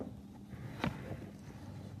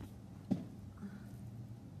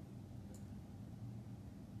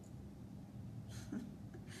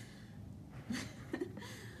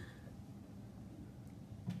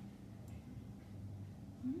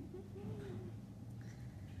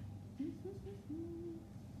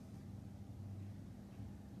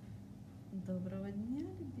Доброго дня,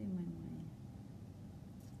 любимые мои.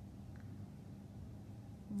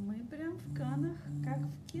 Мы прям в Каннах, как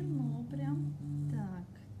в кино, прям. Так,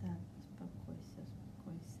 успокойся,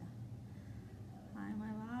 успокойся. Hi,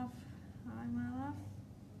 my love. Hi, my love.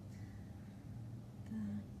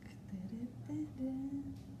 Так, та-ра-та-ра.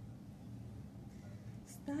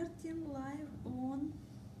 Starting live on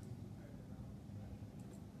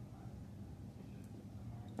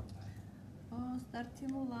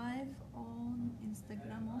starting live on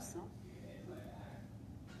Instagram also.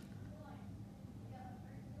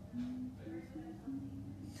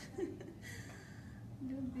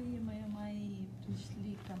 Любимые мои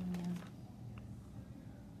пришли ко мне.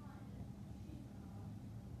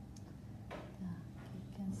 Так, you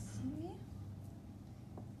can see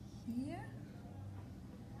here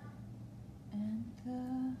and a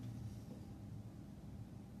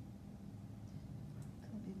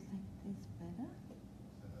bit like this better.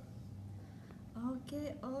 Okay,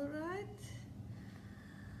 all right.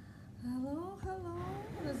 Hello, hello.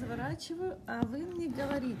 Разворачиваю, а вы мне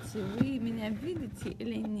говорите, вы меня видите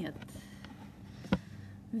или нет?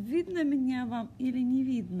 Видно меня вам или не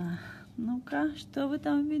видно? Ну-ка, что вы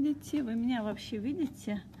там видите? Вы меня вообще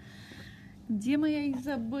видите? Где моя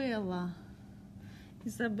Изабелла?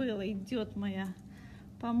 Изабелла, идет моя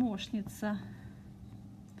помощница.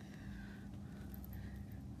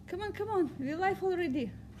 Come on, we live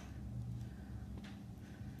already.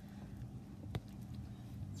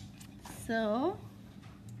 So,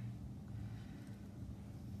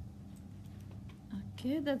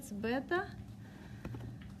 okay, that's better.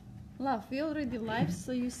 Love, we already live,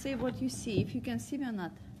 so you say what you see, if you can see me or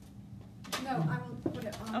not. No, I will put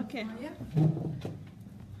it on. Okay.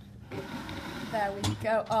 There we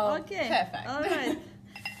go. Oh, Okay. Perfect. All right.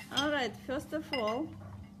 All right. First of all,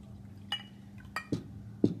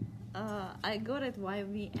 I got it why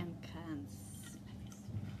we and cans.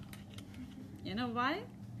 You know why?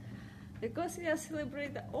 Because we are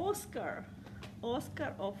celebrating the Oscar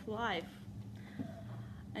of life.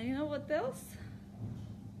 And you know what else?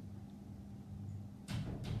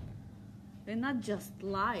 We're not just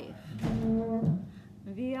live.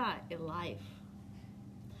 We are alive.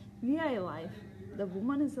 We are alive. The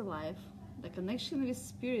woman is alive. The connection with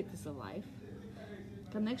spirit is alive.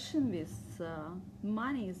 Connection with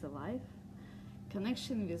money is alive.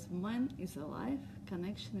 Connection with man is alive.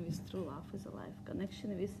 Connection with true love is alive.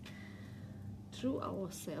 Connection with true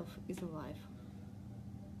ourself is alive.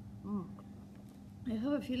 I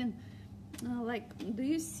have a feeling like, do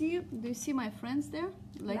you see my friends there?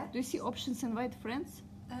 Like, Yeah. do you see options invite friends?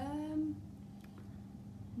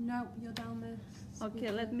 No, you're down there. Okay,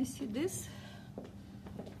 let me see this.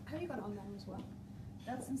 Have you got it on there as well?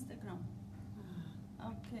 That's Instagram.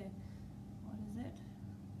 Okay, what is it?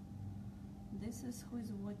 This is who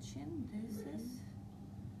is watching. This is.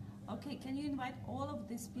 Okay, can you invite all of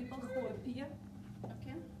these people who appear?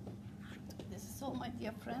 Okay. This is all my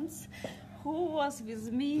dear friends who was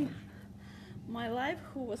with me my life,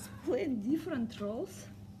 who was playing different roles,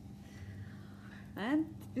 and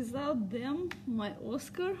without them my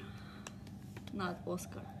Oscar, not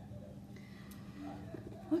Oscar.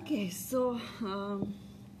 Okay, so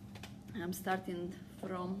I'm starting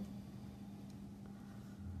from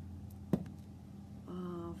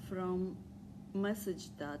message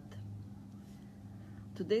that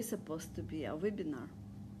today is supposed to be a webinar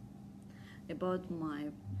about my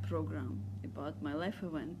program, about my life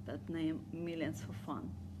event that named Millions for Fun.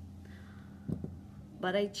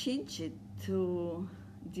 But I changed it to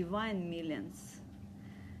Divine Millions.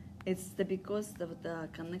 It's because of the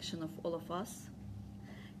connection of all of us,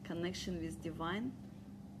 connection with divine,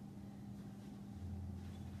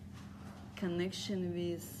 connection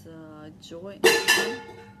with joy and fun.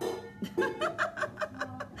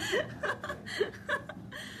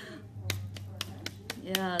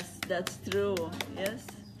 Yes, that's true. Yes.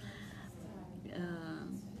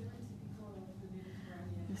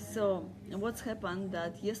 So what's happened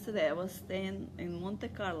that yesterday I was staying in Monte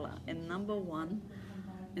Carlo in #1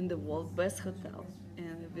 in the world best hotel,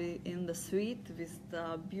 and in the suite with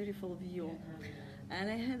the beautiful view, and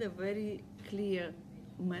I had a very clear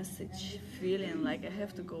message, feeling like I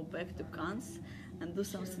have to go back to Cannes and do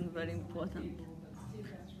something very important.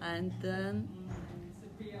 And then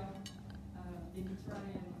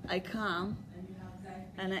I come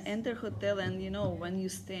and I enter hotel, and you know, when you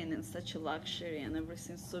stay in such a luxury and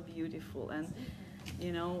everything's so beautiful, and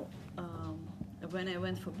you know, when I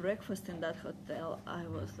went for breakfast in that hotel, I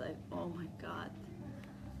was like, oh my God,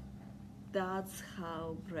 that's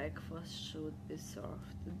how breakfast should be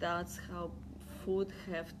served. That's how food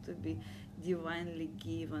have to be divinely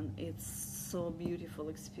given. It's so beautiful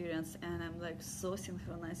experience, and I'm like so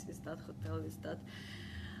synchronized with that hotel, with that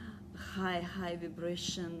high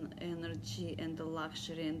vibration energy and the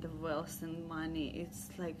luxury and the wealth and money. It's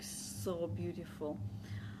like so beautiful.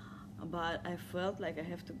 But I felt like I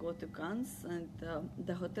have to go to Cannes, and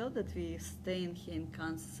the hotel that we stay in here in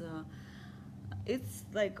Cannes, it's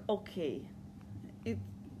like okay.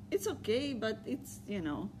 It's okay, but it's, you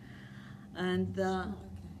know, and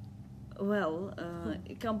well,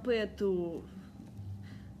 compared to,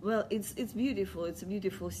 well, it's beautiful. It's a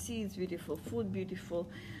beautiful sea, it's beautiful food, beautiful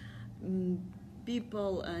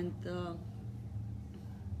people, and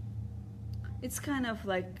it's kind of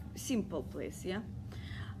like simple place, yeah.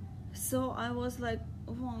 So I was like,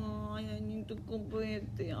 oh, I need to go back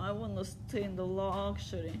there. I want to stay in the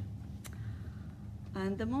luxury.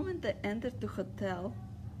 And the moment I entered the hotel,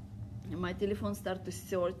 my telephone started to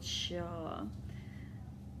search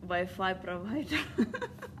Wi-Fi provider,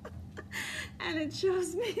 and it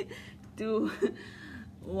shows me two.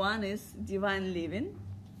 One is Divine Living,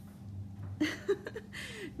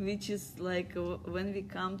 which is like when we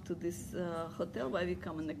come to this hotel, why we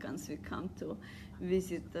come in the Cannes, we come to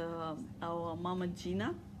visit our Mama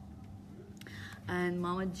Gina, and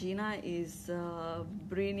Mama Gina is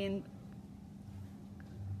bringing.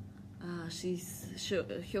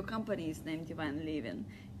 Her company is named Divine Living.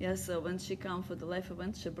 Yeah, so when she came for the life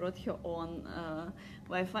event, she brought her own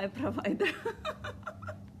Wi-Fi provider,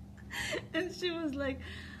 and she was like,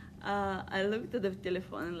 I looked at the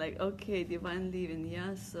telephone and like, okay, Divine Living,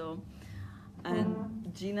 yeah. So,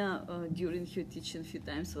 and Gina during her teaching a few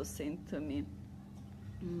times was saying to me,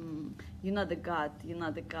 you're not the God, you're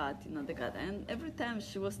not the God, you're not the God. And every time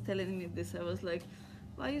she was telling me this, I was like,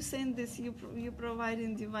 why are you saying this? You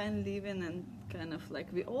providing Divine Living, and kind of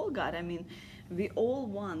like we all got. I mean, we all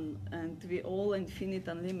one, and we all infinite,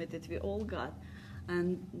 unlimited. We all got.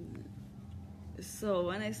 And so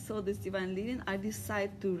when I saw this Divine Living, I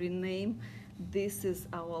decided to rename This Is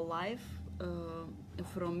Our Life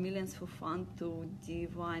from Millions for Fun to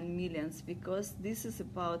Divine Millions, because this is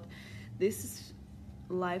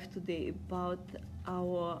life today about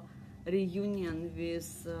our reunion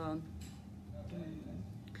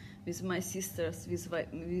with my sisters,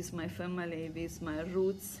 with my family, with my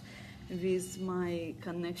roots, with my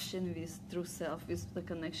connection with true self, with the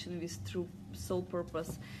connection with true soul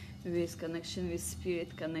purpose, with connection with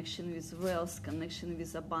spirit, connection with wealth, connection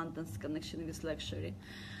with abundance, connection with luxury.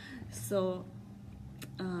 So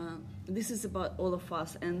this is about all of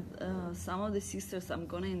us, and some of the sisters I'm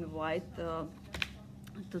gonna invite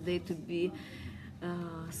today to be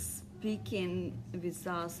speaking with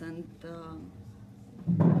us, and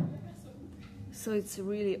so it's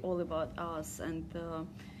really all about us, and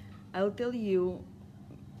I'll tell you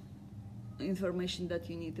information that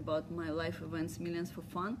you need about my life events, Millions for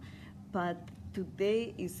Fun, but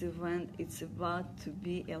today's event, it's about to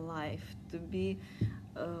be alive, to be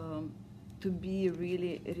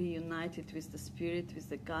really reunited with the spirit, with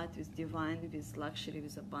the God, with divine, with luxury,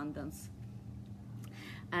 with abundance.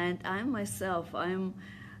 And I myself, I'm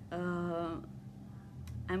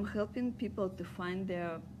helping people to find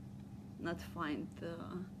their,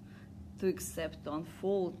 to accept, to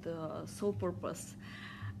unfold soul purpose.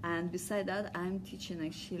 And beside that, I'm teaching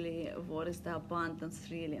actually what is the abundance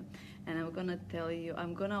really. And I'm gonna tell you,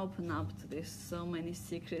 I'm gonna open up to this so many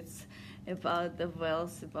secrets about the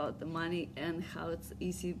wealth, about the money, and how it's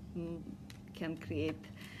easy can create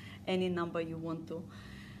any number you want to.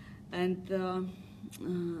 And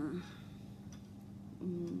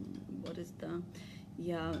what is the,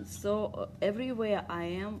 yeah, so everywhere I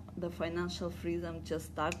am, the financial freedom just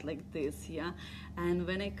start like this, yeah. And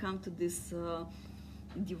when I come to this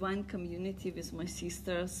divine community with my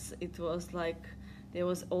sisters, it was like, they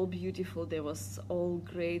was all beautiful, they was all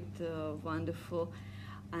great, wonderful,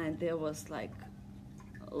 and there was like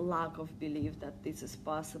lack of belief that this is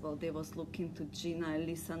possible. They was looking to Gina, I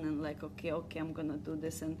listened and like, okay, I'm gonna do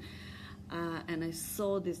this, and I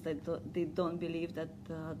saw this, that they don't believe that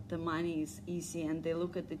the money is easy, and they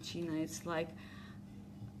look at the Gina, it's like,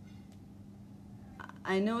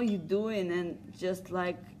 I know you're doing, and just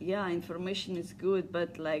like, yeah, information is good,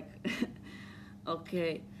 but like,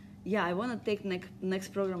 okay, yeah, I want to take next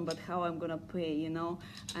program, but how I'm gonna pay, you know?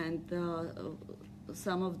 And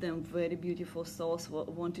some of them, very beautiful souls,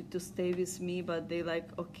 wanted to stay with me, but they like,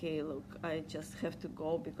 okay, look, I just have to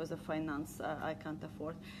go because of finance, I can't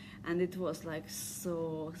afford. And it was like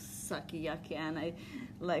so sucky, yucky, and I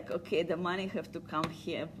like, okay, the money have to come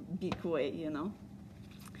here, big way, you know?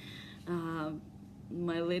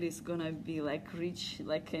 My lady's gonna be like rich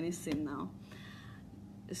like anything now.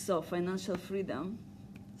 So financial freedom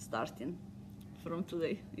starting from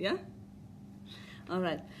today, yeah? All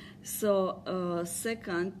right. So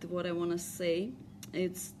second, what I want to say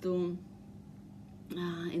is to,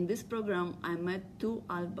 in this program, I met two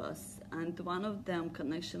Albas, and one of them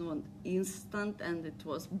connection was instant, and it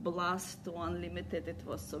was blast to unlimited. It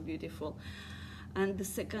was so beautiful. And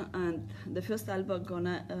the first Alba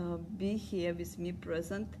gonna be here with me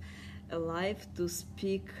present, alive, to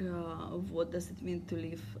speak of what does it mean to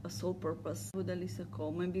live a soul purpose. Would Alisa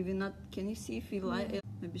call? Maybe we not. Can you see if we like?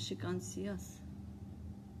 Maybe she can't see us.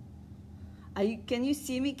 Can you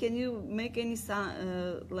see me? Can you make any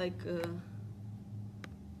sound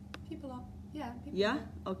People are. Yeah. People Yeah.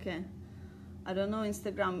 Are. Okay. I don't know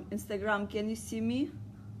Instagram. Instagram. Can you see me?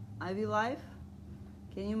 Are we live?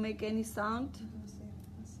 Can you make any sound?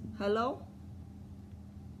 Let's see. Hello?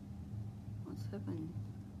 What's happening?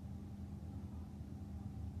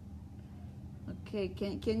 Okay,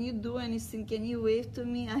 can you do anything? Can you wave to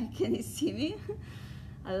me? Can you see me?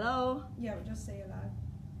 Hello? Yeah, we'll just say it loud.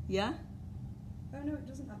 Yeah? Oh no, it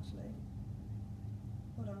doesn't actually.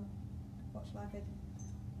 Hold on. Watch live video.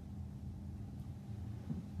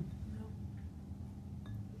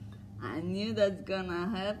 I knew that's gonna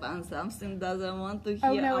happen. Something doesn't want to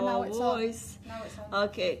hear now our it's voice. on. Now it's on.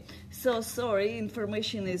 Okay, so sorry,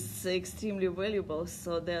 information is extremely valuable,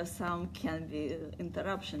 so there some can be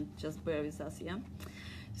interruption. Just bear with us, yeah?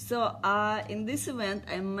 So in this event,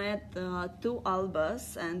 I met two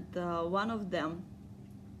Albas, and one of them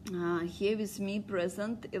here with me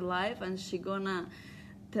present alive, and she gonna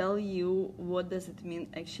tell you what does it mean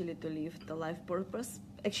actually to live the life purpose.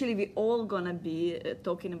 Actually, we all gonna be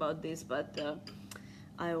talking about this, but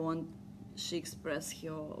I want she express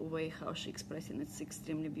her way how she expressing it's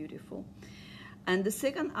extremely beautiful. And the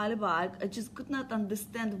second Alba, I just could not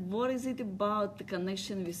understand what is it about the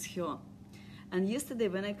connection with her. And yesterday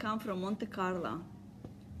when I come from Monte Carlo,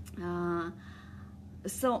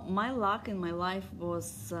 so my luck in my life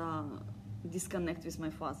was disconnect with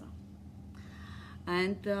my father.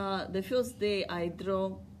 And the first day I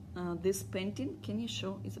draw this painting. Can you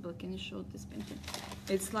show, Isabel, can you show this painting?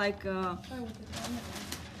 It's like,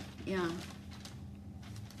 yeah. Sure.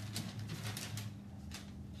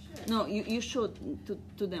 No, you show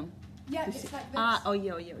to them. Yeah, to it's see. like this. Oh,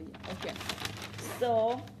 yeah. Okay.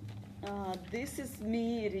 So, this is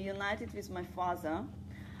me reunited with my father,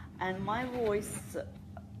 and my voice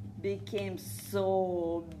became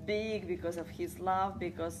so big because of his love,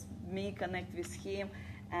 because me connect with him,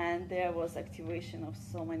 and there was activation of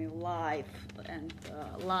so many life and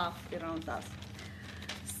love around us.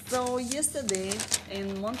 So yesterday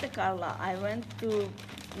in Monte Carlo, I went to,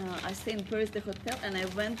 I stayed in Paris, the hotel, and I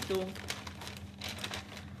went to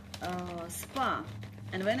spa.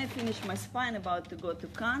 And when I finished my spa and about to go to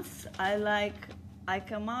Cannes, I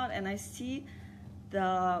come out and I see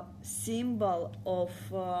the symbol of,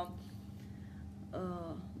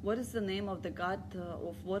 what is the name of the god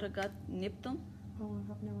of water god, Neptune? Oh, I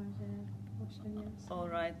have no idea. What's the name? All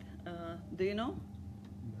right. Do you know?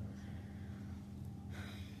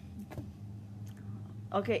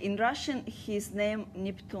 Okay, in Russian, his name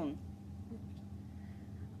Neptune.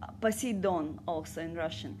 Poseidon also in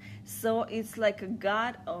Russian. So it's like a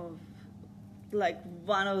god of, like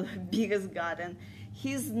one of the biggest god. And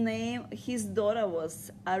his name, his daughter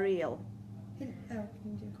was Ariel.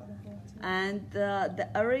 Hindu god of water. And the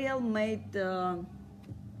Ariel make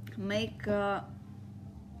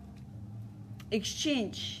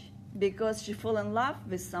exchange because she fell in love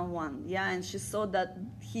with someone, yeah, and she saw that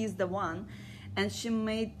he's the one, and she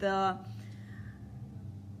made a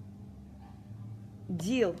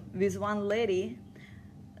deal with one lady,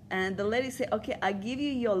 and the lady said, okay, I give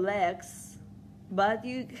you your legs, but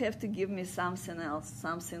you have to give me something else,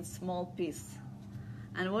 something small piece.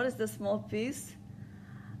 And what is the small piece?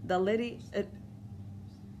 The lady,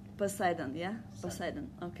 Poseidon, yeah? Poseidon,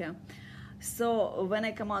 okay. So when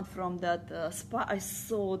I come out from that spa, I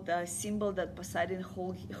saw the symbol that Poseidon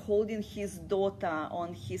holding his daughter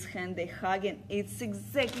on his hand, they hugging. It's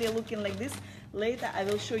exactly looking like this. Later I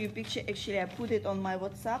will show you picture. Actually, I put it on my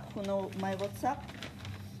WhatsApp. Who know my WhatsApp?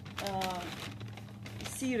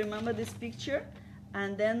 See, remember this picture?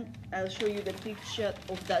 And then I'll show you the picture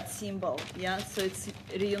of that symbol. Yeah, so it's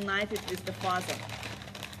reunited with the father.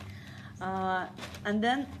 And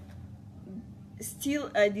then still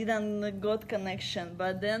I didn't got connection,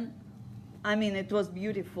 but then, I mean, it was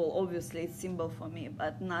beautiful, obviously, it's symbol for me,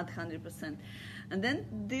 but not 100%. And then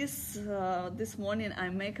this morning I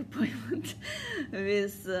make appointment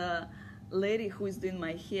with a lady who is doing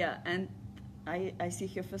my hair, and I see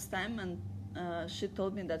her first time, and she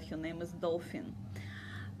told me that her name is Dolphin.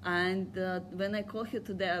 And when I call her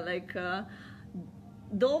today, I like,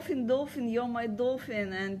 Dolphin, Dolphin, you're my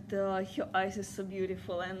dolphin. And her eyes are so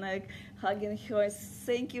beautiful. And like hugging her,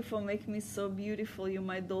 thank you for making me so beautiful, you're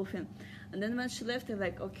my dolphin. And then when she left, I'm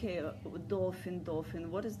like, okay, dolphin,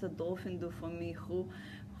 dolphin, what does the dolphin do for me?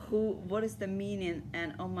 What is the meaning?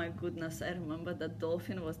 And oh my goodness, I remember that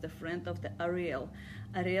dolphin was the friend of the Ariel.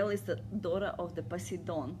 Ariel is the daughter of the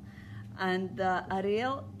Poseidon. And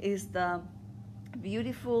Ariel is the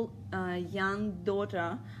beautiful young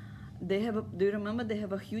daughter. Do you remember they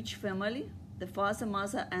have a huge family? The father,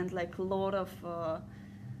 mother, and like a lot of,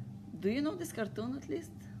 do you know this cartoon at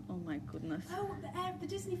least? Oh my goodness. Oh, the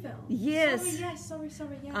Disney film? Yes. Sorry, yes.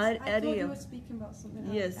 Ariel. I thought you were speaking about something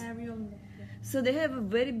else. Yes. Ariel. So they have a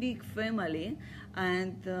very big family,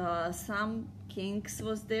 and some kings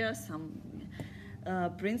was there, some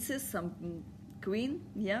princess, some queen,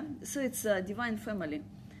 yeah. So it's a divine family.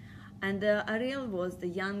 And Ariel was the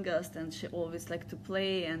youngest, and she always liked to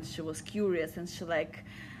play, and she was curious, and she like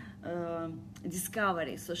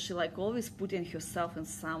discovery. So she like always putting herself in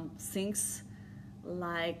some things,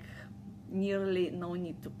 like nearly no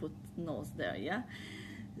need to put nose there, yeah.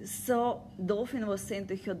 So Dolphin was saying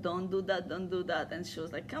to her, don't do that, and she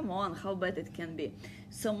was like, come on, how bad it can be.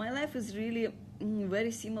 So my life is really very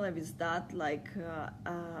similar with that. Like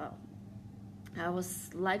I was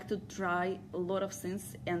like to try a lot of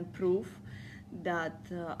things and prove that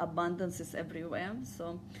abundance is everywhere.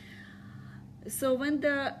 So when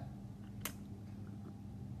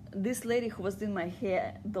this lady who was doing my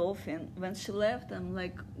hair, Dolphin, when she left, I'm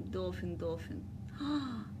like, Dolphin,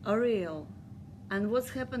 Ariel. And what's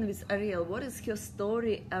happened with Ariel? What is her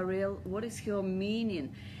story, Ariel? What is her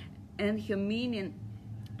meaning? And her meaning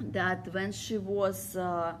that when she was,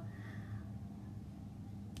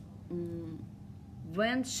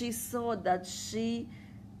 when she saw that she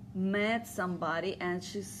met somebody and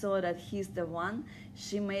she saw that he's the one,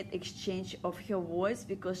 she made exchange of her voice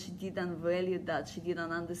because she didn't value that. She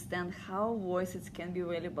didn't understand how voices can be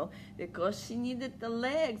valuable because she needed the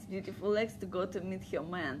legs, beautiful legs, to go to meet her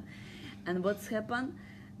man. And what's happened?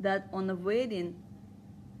 That on the wedding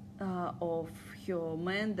of her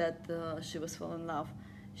man that she was falling in love,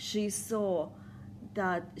 she saw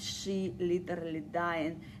that she literally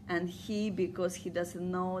dying, and he, because he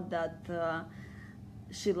doesn't know that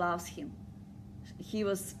she loves him. He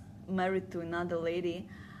was married to another lady.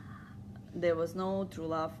 There was no true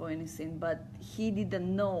love or anything, but he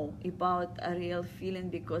didn't know about a real feeling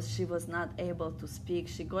because she was not able to speak.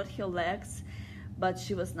 She got her legs, but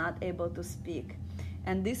she was not able to speak.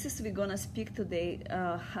 And this is we're gonna speak today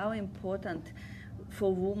how important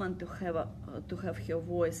for woman to have her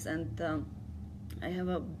voice. And I have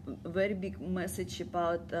a very big message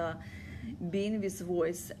about being with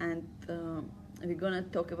voice, and we're gonna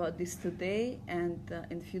talk about this today and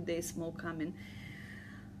in a few days more coming.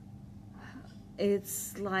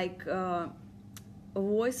 It's like a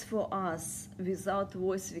voice for us. Without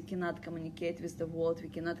voice, we cannot communicate with the world. We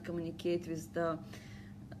cannot communicate with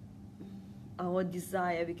our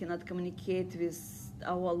desire. We cannot communicate with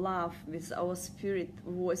our love, with our spirit.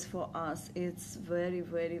 Voice for us. It's very,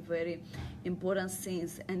 very, very important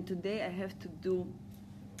things. And today I have to do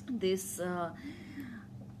this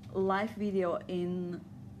live video in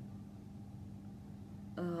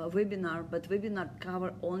webinar, but webinar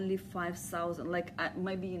cover only 5,000. Like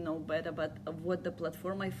maybe you know better, but what the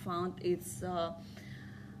platform I found, it's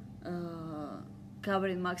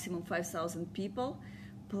covering maximum 5,000 people.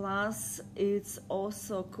 Plus, it's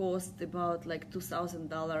also cost about like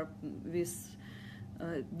 $2,000 with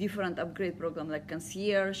different upgrade program like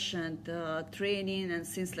concierge and training and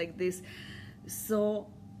things like this. So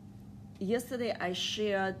yesterday I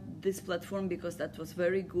shared this platform because that was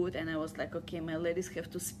very good, and I was like, okay, my ladies have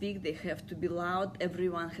to speak, they have to be loud,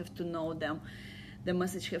 everyone have to know them, the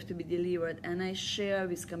message have to be delivered. And I share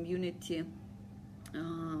with community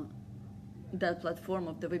that platform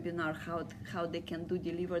of the webinar, how they can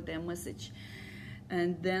deliver their message.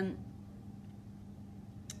 And then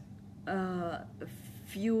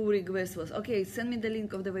few requests was, okay, send me the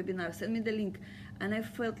link of the webinar, send me the link. And I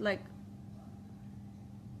felt like,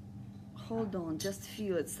 hold on, just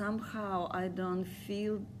feel it. Somehow I don't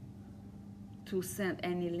feel to send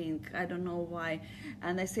any link. I don't know why.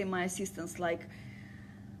 And I say my assistants like,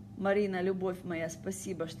 Марина, любовь моя,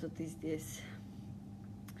 спасибо, что ты здесь.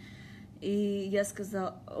 И я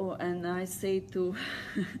сказала, oh, and I say to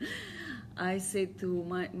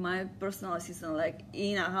my personal assistant, like,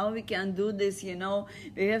 Ina, how we can do this, you know,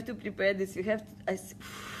 we have to prepare this, we have to, I say,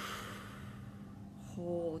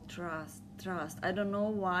 oh, trust. I don't know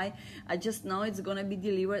why. I just know it's gonna be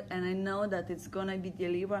delivered, and I know that it's gonna be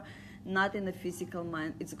delivered not in the physical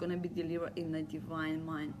mind. It's going to be delivered in the divine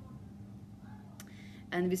mind.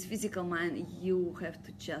 And with physical mind, you have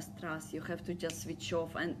to just trust. You have to just switch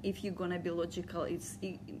off. And if you're gonna be logical,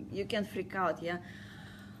 you can freak out, yeah.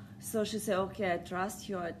 So she said, "Okay, I trust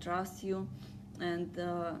you. And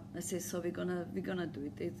I said, "So we're gonna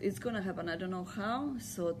do it. It's gonna happen. I don't know how."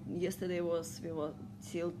 So yesterday we were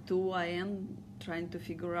till 2 a.m. trying to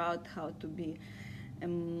figure out how to be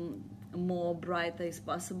more brighter as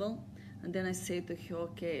possible. And then I said to her,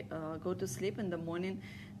 "Okay, go to sleep. In the morning,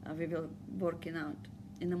 we will working out."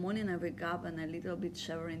 In the morning I wake up and a little bit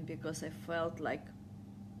shivering because I felt like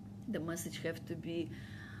the message have to be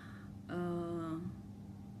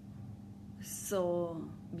so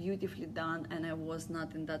beautifully done, and I was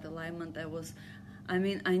not in that alignment.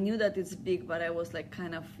 I knew that it's big, but I was like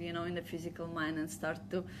kind of, in the physical mind and start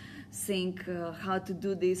to think how to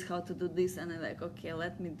do this, and I'm like, okay,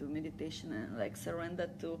 let me do meditation and like surrender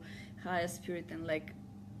to higher spirit and like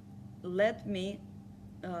let me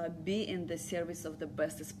be in the service of the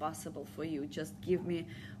best as possible for you. Just give me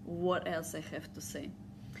what else I have to say.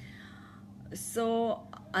 So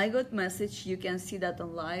I got message. You can see that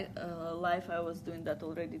on live. I was doing that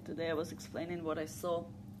already today. I was explaining what I saw.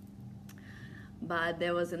 But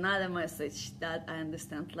there was another message that I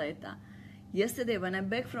understand later. Yesterday, when I'm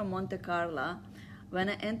back from Monte Carlo, when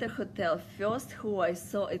I entered hotel, first who I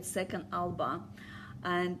saw, it's second Alba.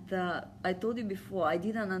 And I told you before, I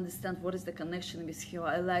didn't understand what is the connection with her.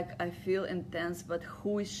 I feel intense, but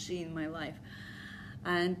who is she in my life?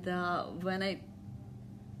 And when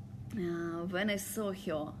I saw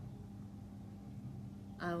her,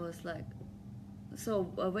 I was like, "So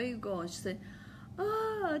where you going?" She said,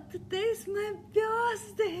 "Oh, today's my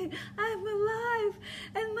birthday. I'm alive,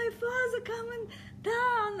 and my father coming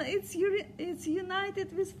down. It's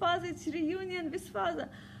united with father. It's reunion with father."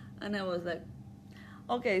 And I was like,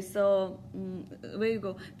 "Okay, so where you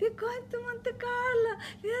go?" "We're going to Monte Carlo.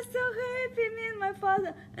 We are so happy, me and my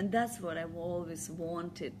father." And that's what I've always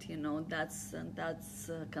wanted, That's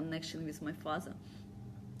connection with my father.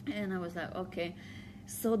 And I was like, okay.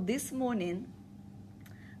 So this morning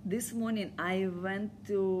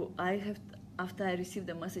after I received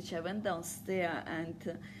the message, I went downstairs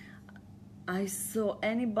and I saw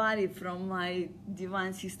anybody from my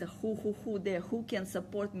divine sister who there, who can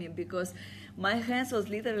support me, because my hands was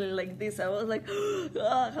literally like this. I was like,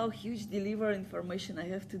 how huge deliver information I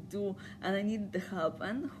have to do, and I need the help.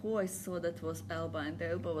 And who I saw, that was Elba, and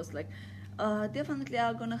Elba was like, "Definitely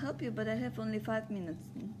I'm gonna help you, but I have only 5 minutes."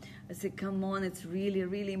 I said, "Come on, it's really,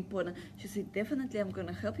 really important." She said, "Definitely I'm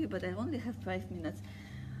gonna help you, but I only have 5 minutes."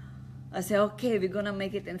 I said, "Okay, we're gonna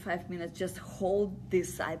make it in 5 minutes. Just hold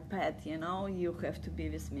this iPad, you have to be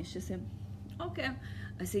with me." She said, "Okay."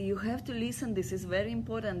 I said, "You have to listen. This is very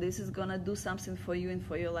important. This is gonna do something for you and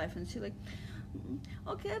for your life." And she like,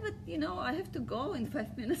 "Okay, but I have to go in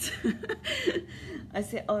 5 minutes." I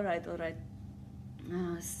said, all right.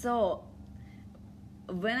 So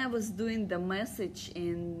when I was doing the message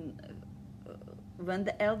when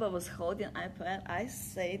the Elba was holding iPad, I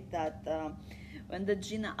said that when the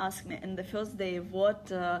Gina asked me in the first day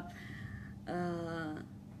what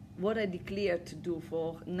I declared to do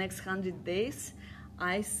for next 100 days,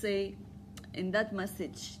 I say in that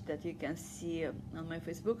message that you can see on my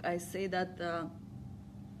Facebook, I say that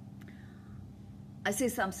I say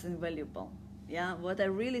something valuable. Yeah, what I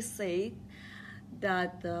really say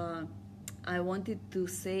that I wanted to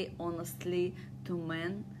say honestly to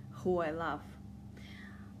men who I love.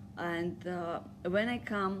 And when I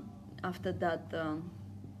come after that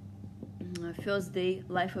first day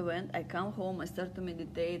life event, I come home, I start to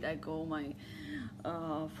meditate, I go my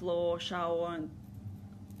floor, shower,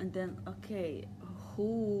 and then, okay,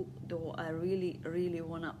 who do I really, really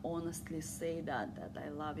want to honestly say that I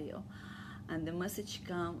love you? And the message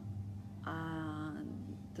come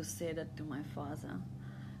to say that to my father.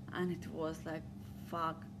 And it was like,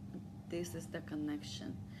 fuck, this is the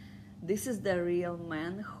connection. This is the real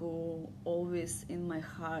man who always in my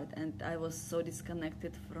heart, and I was so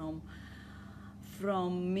disconnected from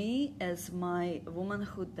me as my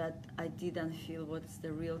womanhood that I didn't feel what's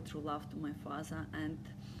the real true love to my father. And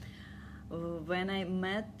when I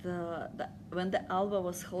met, when the Alba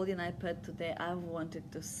was holding iPad today, I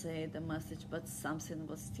wanted to say the message, but something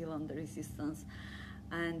was still on the resistance.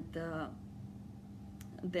 And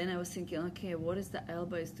then I was thinking, okay, what is the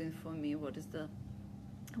Alba is doing for me? What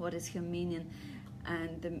is her meaning?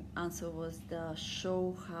 And the answer was the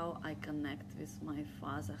show how I connect with my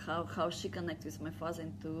father, how she connects with my father,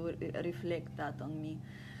 and to reflect that on me.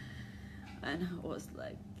 And I was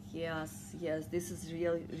like, yes, this is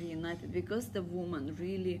really reunited, because the woman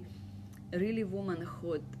really really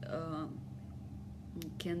womanhood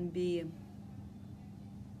can be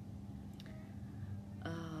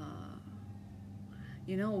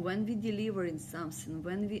you know, when we delivering something,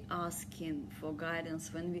 when we asking for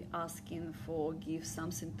guidance, when we asking for give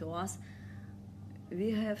something to us, we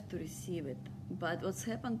have to receive it. But what's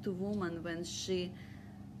happened to woman when she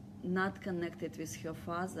not connected with her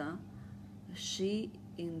father, she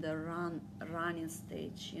in the running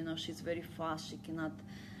stage, you know, she's very fast,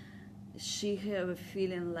 she have a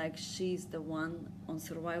feeling like she's the one on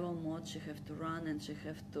survival mode. She have to run and she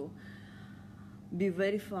have to be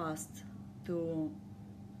very fast to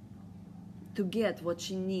get what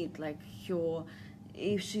she need, like her,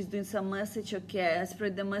 if she's doing some message, okay, I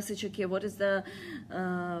spread the message, okay, what's the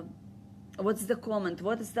comment,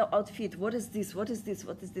 what is the outfit, what is this,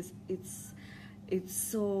 it's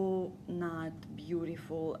so not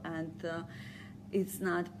beautiful, and it's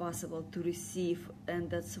not possible to receive,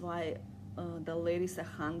 and that's why the ladies are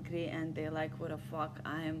hungry and they're like, what the fuck,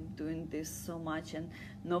 I am doing this so much and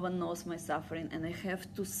no one knows my suffering, and I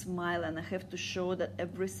have to smile and I have to show that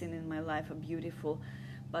everything in my life are beautiful,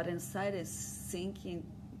 but inside is thinking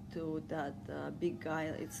to that big guy,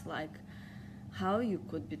 it's like, how you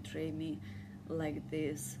could betray me like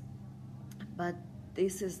this? But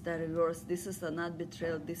this is the reverse. This is not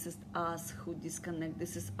betrayal. This is us who disconnect.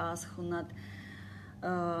 This is us who not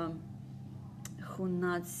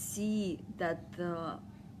see that the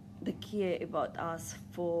care about us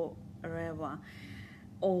forever,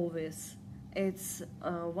 always. It's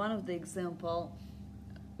one of the example.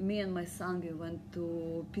 Me and my son, we went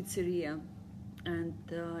to pizzeria, and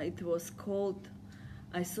it was cold.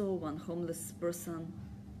 I saw one homeless person.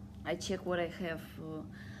 I check what I have.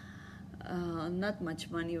 Not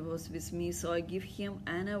much money was with me, so I give him,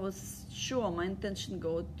 and I was sure my intention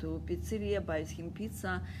go to pizzeria, buy him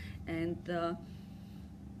pizza, and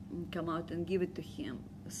come out and give it to him.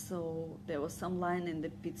 So there was some line in the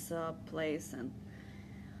pizza place, and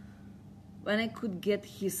when I could get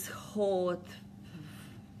his hot,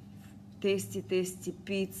 tasty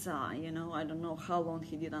pizza, you know, I don't know how long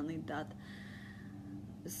he didn't eat that.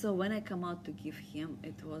 So when I come out to give him,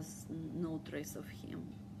 it was no trace of him,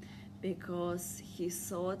 because he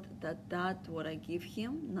thought that what I give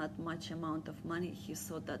him, not much amount of money, he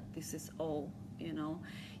thought that this is all, you know.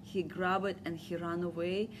 He grabbed it and he ran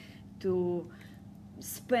away to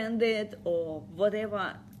spend it or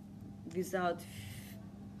whatever, without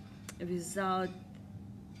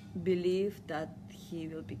belief that he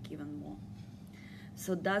will be given more.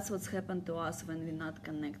 So that's what's happened to us when we not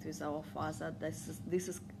connect with our Father. This is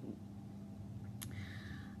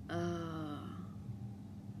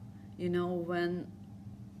you know, when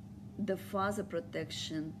the Father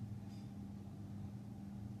protection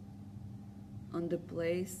on the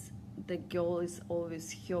place, the girl is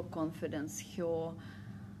always her confidence, her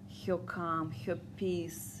calm, her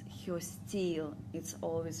peace, her still, it's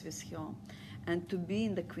always with her. And to be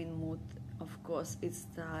in the queen mood, of course, it's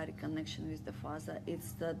the reconnection with the Father.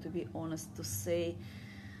 It's to be honest, to say,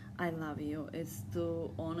 I love you. It's to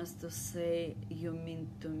honest to say, you mean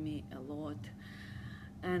to me a lot.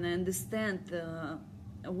 And I understand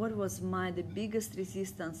what was the biggest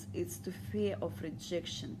resistance, it's the fear of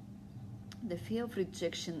rejection. The fear of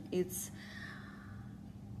rejection, it's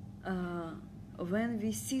when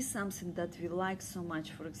we see something that we like so much.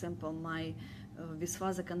 For example, my with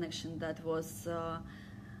Father connection, that was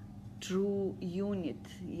true unit,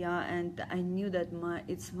 yeah, and I knew that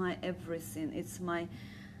it's my everything, it's my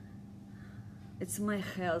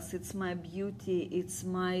health, it's my beauty, it's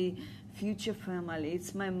my future family,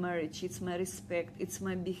 it's my marriage, it's my respect, it's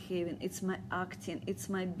my behaving, it's my acting, it's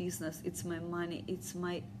my business, it's my money, it's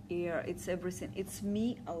my air, it's everything, it's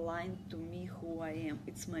me aligned to me who I am,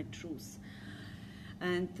 it's my truth.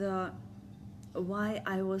 And why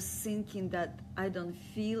I was thinking that I don't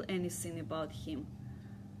feel anything about him,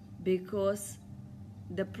 because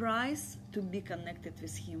the price to be connected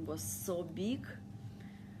with him was so big,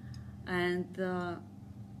 and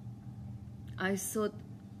I thought,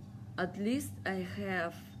 at least I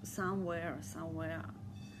have somewhere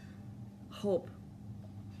hope.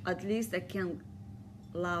 At least I can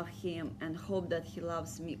love him and hope that he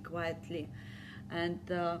loves me quietly. And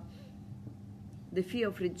the fear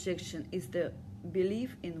of rejection is the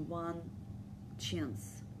belief in one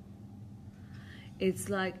chance. It's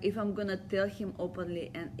like, if I'm gonna tell him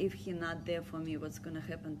openly, and if he's not there for me, what's gonna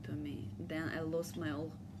happen to me? Then I lost my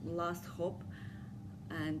last hope,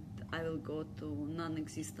 and I will go to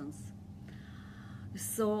non-existence.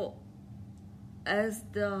 So, as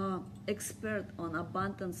the expert on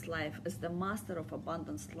abundance life, as the master of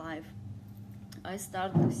abundance life, I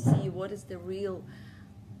start to see what is the real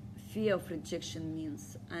fear of rejection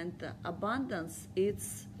means. And abundance,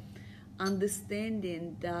 it's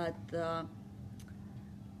understanding that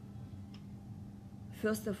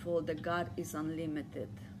first of all, the God is unlimited,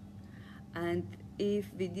 and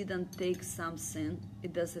if we didn't take something,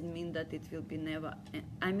 it doesn't mean that it will be never.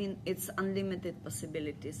 I mean, it's unlimited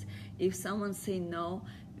possibilities. If someone say no,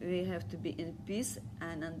 we have to be in peace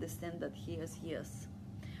and understand that he has yes.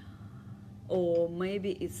 Or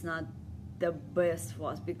maybe it's not the best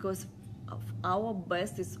for us, because our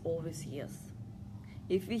best is always yes.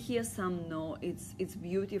 If we hear some no, it's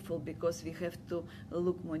beautiful, because we have to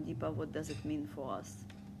look more deeper. What does it mean for us,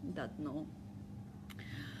 that no?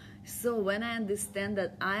 So when I understand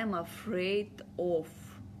that I am afraid of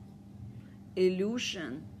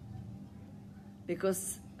illusion,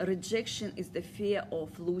 because rejection is the fear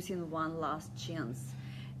of losing one last chance,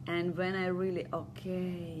 and when I really,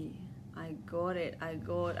 okay, I got it, I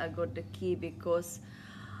got the key, because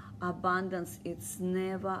abundance, it's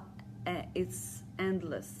never, it's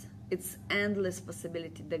endless. It's endless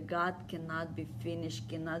possibility. The God cannot be finished,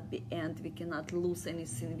 cannot be end. We cannot lose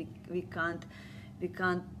anything. We can't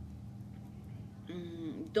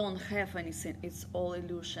don't have anything. It's all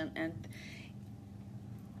illusion. And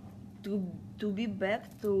to be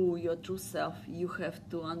back to your true self, you have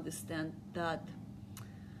to understand that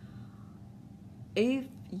if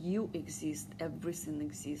you exist, everything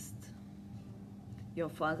exists. Your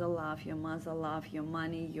father love, your mother love, your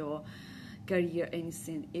money, your career,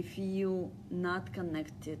 anything. If you not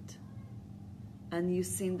connected and you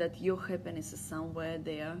think that your happiness is somewhere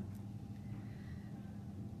there,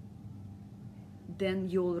 then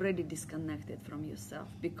you're already disconnected from yourself,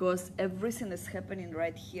 because everything is happening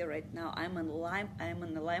right here, right now. I'm in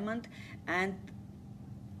alignment, and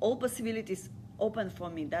all possibilities open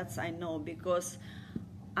for me. That's I know, because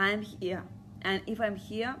I'm here, and if I'm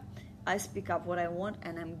here, I speak up what I want,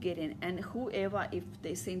 and I'm getting. And whoever, if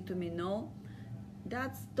they say to me no,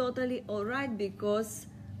 that's totally all right, because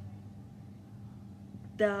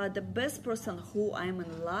the best person who I'm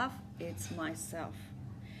in love, it's myself.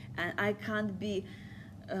 And I can't be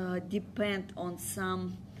depend on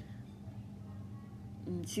some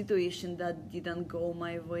situation that didn't go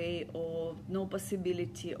my way, or no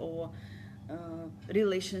possibility, or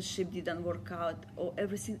relationship didn't work out, or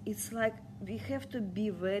everything. It's like we have to be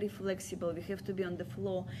very flexible. We have to be on the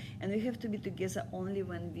floor, and we have to be together only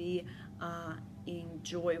when we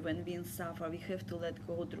enjoy, when we suffer. We have to let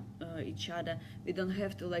go each other. We don't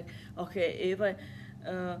have to like, okay, if I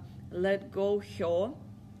let go her,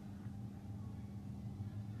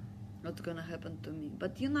 what's gonna happen to me?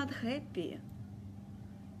 But you're not happy.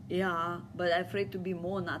 Yeah, but I'm afraid to be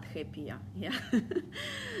more not happier. Yeah.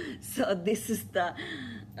 So this is the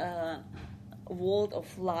world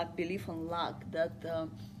of luck, belief on luck, that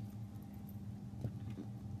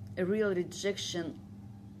a real rejection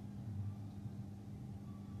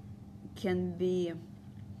can be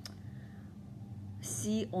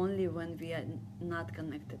see only when we are not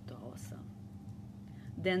connected to ourselves.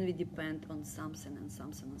 Then we depend on something and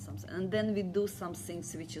something and something, and then we do some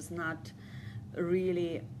things which is not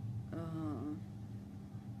really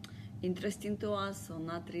interesting to us, or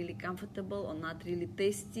not really comfortable, or not really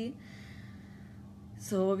tasty.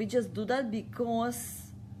 So we just do that because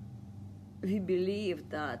we believe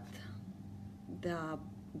that the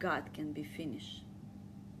God can be finished,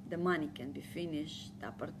 the money can be finished, the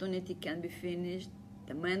opportunity can be finished,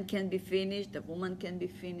 the man can be finished, the woman can be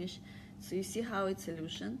finished. So you see how it's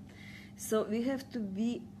illusion. So we have to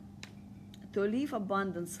live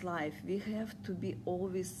abundance life, we have to be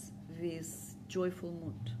always with joyful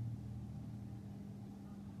mood.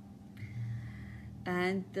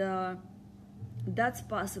 And that's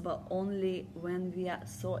possible only when we are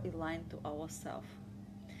so aligned to ourselves.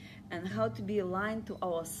 And how to be aligned to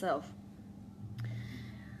ourselves?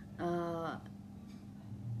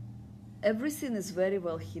 Everything is very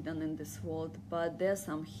well hidden in this world, but there are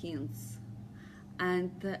some hints.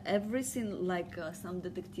 And everything, like some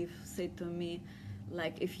detective said to me,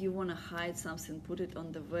 like if you want to hide something, put it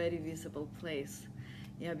on the very visible place.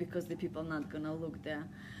 Yeah, because the people not gonna look there.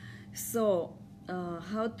 So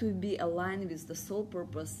how to be aligned with the soul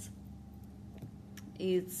purpose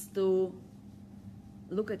is to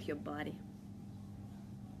look at your body.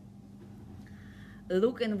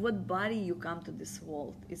 Look in what body you come to this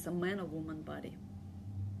world. It's a man or woman body.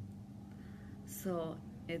 So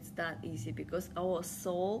it's that easy, because our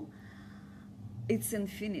soul, it's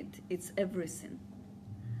infinite, it's everything.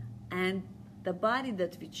 And the body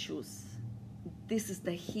that we choose, this is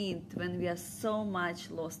the hint when we are so much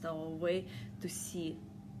lost our way to see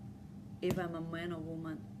if I'm a man or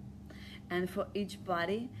woman. And for each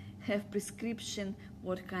body have prescription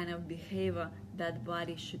what kind of behavior that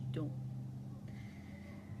body should do.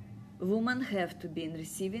 Women have to be in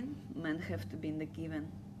receiving, men have to be in the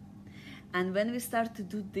giving. And when we start to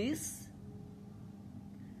do this,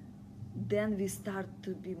 then we start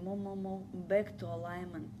to be more back to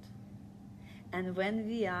alignment. And when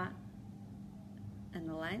we are in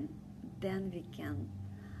alignment, then we can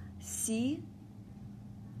see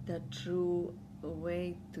the true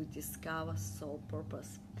way to discover soul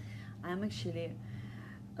purpose. I'm actually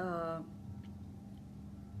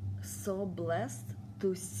so blessed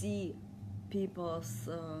to see people's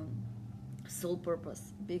soul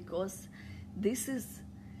purpose, because this is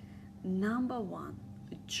number one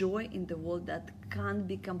joy in the world that can't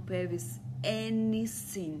be compared with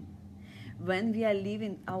anything. When we are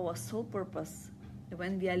living our soul purpose,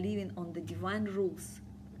 when we are living on the divine rules,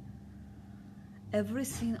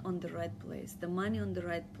 everything on the right place, the money on the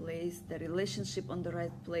right place, the relationship on the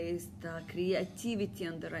right place, the creativity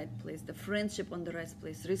on the right place, the friendship on the right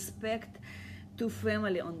place, respect to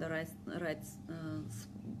family on the right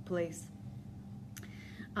place,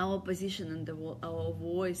 our position in the world, our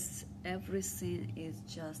voice, everything is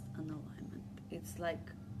just an alignment. It's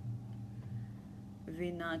like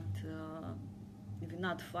we're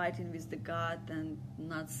not fighting with the God and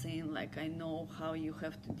not saying like, I know how you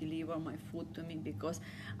have to deliver my food to me because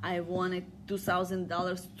I wanted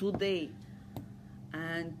 $2,000 today,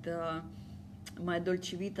 and my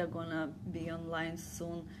Dolce Vita gonna be online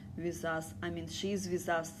soon with us. I mean, she's with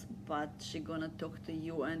us, but she gonna talk to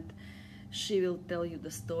you, and she will tell you the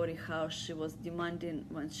story how she was demanding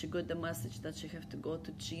when she got the message that she have to go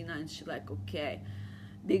to China, and she like, okay,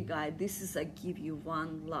 big guy, this is I give you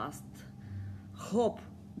one last hope.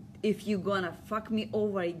 If you're gonna fuck me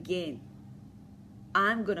over again,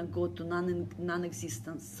 I'm gonna go to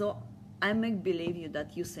non-existence. So I make believe you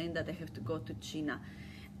that you saying that I have to go to China,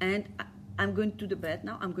 and I'm going to the bed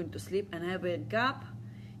now, I'm going to sleep, and I wake up,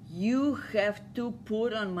 you have to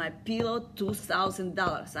put on my pillow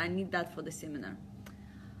 $2,000. I need that for the seminar.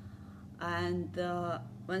 And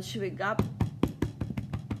when she wake up,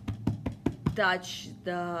 touched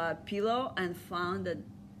the pillow and found that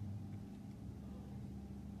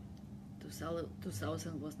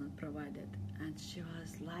 2,000 was not provided, and she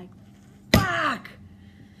was like, fuck.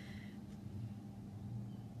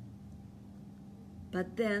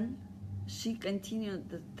 But then she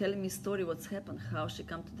continued telling me story what's happened, how she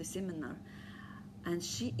come to the seminar, and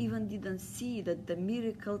she even didn't see that the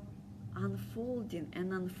miracle unfolding,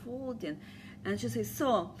 and she says,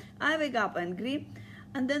 so I wake up angry,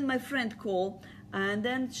 and then my friend called, and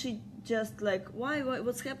then she just like, why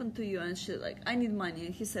what's happened to you? And she like, I need money.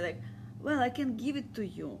 And he said like, well, I can give it to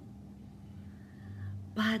you,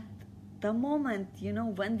 but the moment,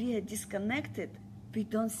 when we are disconnected, we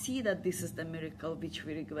don't see that this is the miracle which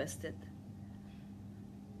we requested.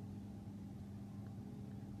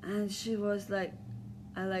 And she was like,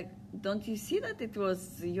 don't you see that it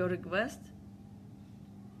was your request?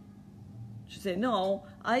 She said, no,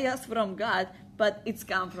 I asked from God, but it's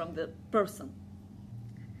come from the person.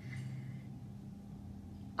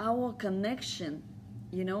 Our connection,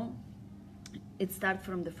 it starts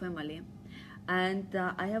from the family. And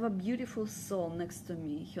I have a beautiful soul next to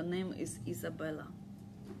me. Her name is Isabella.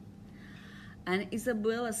 And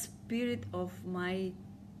Isabella, spirit of my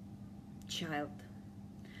child.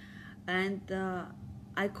 And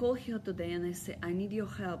I call her today and I say, I need your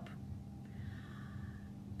help.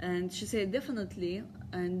 And she said, definitely.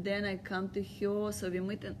 And then I come to her, so we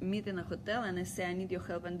meet in a hotel, and I say, I need your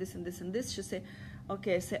help and this and this and this. She say,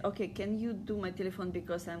 okay. I say, okay, can you do my telephone,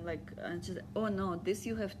 because I'm like, and she said, oh no, this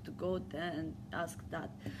you have to go there and ask that.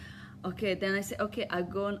 Okay, then I say, okay, I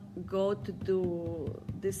go to do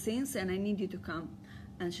these things and I need you to come.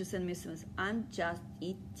 And she sent me SMS, I'm just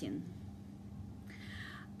eating.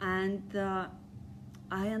 And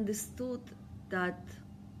I understood that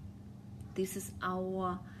this is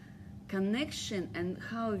our connection and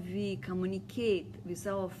how we communicate with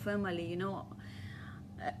our family.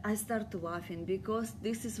 I started laughing because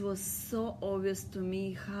was so obvious to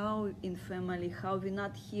me, how in family, how we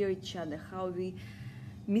not hear each other, how we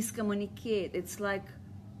miscommunicate. It's like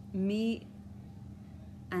me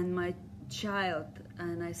and my child,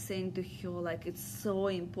 and I saying to her like, it's so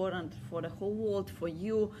important for the whole world, for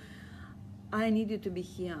you, I need you to be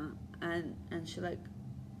here. And she like,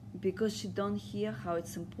 because she don't hear how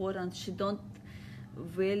it's important, she don't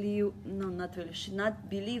value, no, not value, she not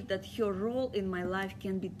believe that her role in my life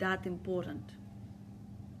can be that important.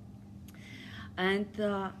 And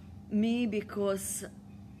me, because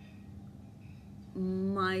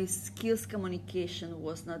my skills communication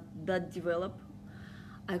was not that developed,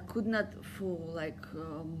 I could not, for like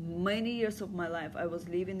many years of my life, I was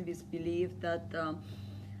living with belief that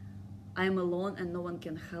I'm alone and no one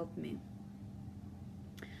can help me.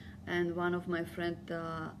 And one of my friend,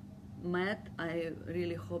 Matt, I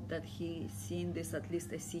really hope that he seen this. At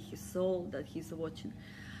least I see his soul that he's watching.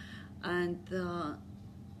 And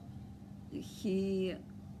he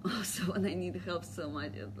also, when I need help so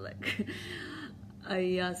much, it's like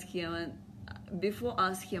I ask him, and before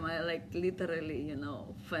ask him, I like literally,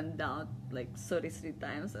 found out like 33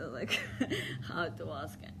 times, like how to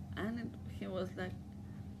ask him. And he was like,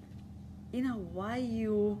 why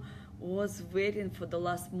you was waiting for the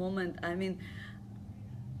last moment? I mean,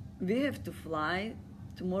 we have to fly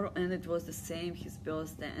tomorrow, and it was the same, his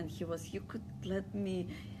birthday, and he was, you could let me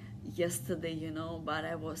yesterday, but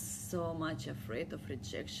I was so much afraid of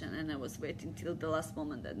rejection, and I was waiting till the last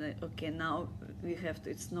moment, and okay, now we have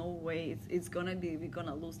to, it's no way, it's gonna be, we're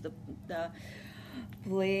gonna lose the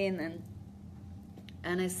plane,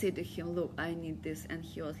 and I said to him, look, I need this, and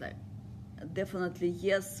he was like, definitely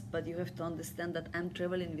yes, but you have to understand that I'm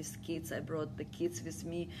traveling with kids. I brought the kids with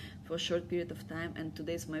me for a short period of time, and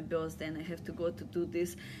today's my birthday, and I have to go to do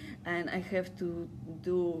this, and I have to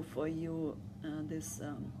do for you this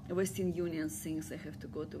Western Union things. I have to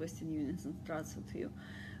go to Western Union and transfer to you.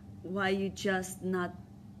 Why you just not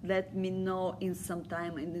let me know in some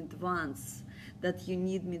time in advance that you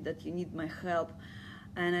need me, that you need my help?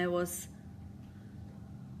 And I was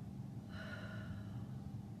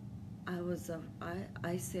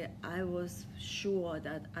sure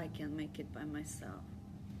that I can make it by myself.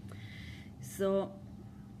 So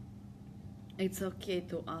it's okay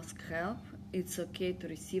to ask help, it's okay to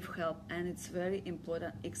receive help, and it's very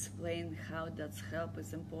important explain how that help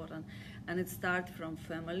is important. And it starts from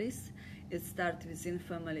families, it starts within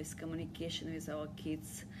families, communication with our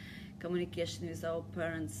kids, communication with our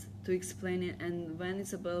parents, to explain it. And when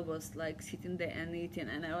Isabel was like sitting there and eating,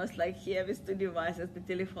 and I was like here with two devices, the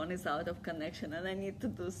telephone is out of connection and I need to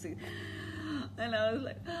do this, and I was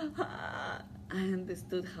like, I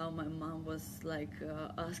understood how my mom was like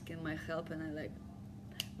asking my help, and I like,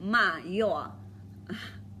 Ma,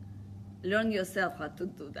 learn yourself how to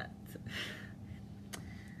do that.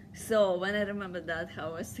 So when I remember that,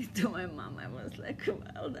 how I said to my mom, I was like,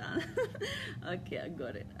 well done. Okay, I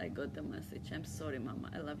got it. I got the message. I'm sorry, Mama.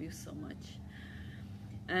 I love you so much.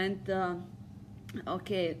 And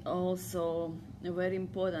okay, also very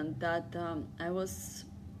important that I was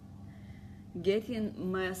getting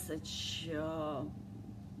message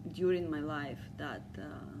during my life that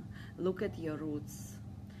look at your roots,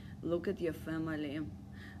 look at your family,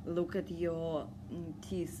 look at your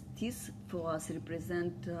teeth. Teeth for us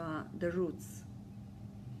represent the roots.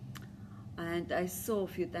 And I saw a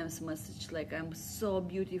few times message like, I'm so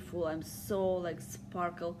beautiful, I'm so like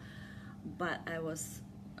sparkle, but I was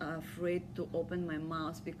afraid to open my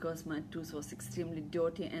mouth because my tooth was extremely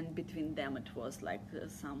dirty, and between them it was like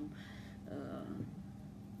some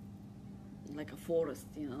like a forest,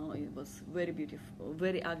 It was very beautiful,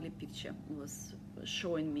 very ugly picture. It was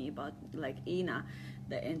showing me about like Ina,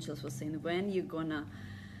 the angels was saying, when you gonna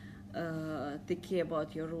take care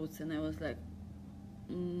about your roots? And I was like,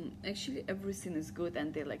 actually everything is good.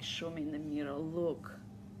 And they like show me in the mirror, look.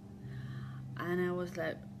 And I was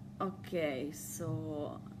like, okay.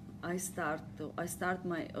 So I start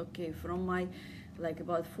my, okay, from my like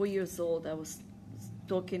about 4 years old, I was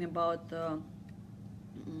talking about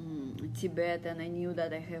Tibet, and I knew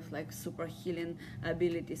that I have like super healing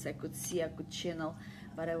abilities. I could see, I could channel,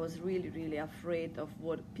 but I was really, really afraid of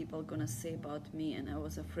what people are gonna say about me, and I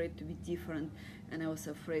was afraid to be different, and I was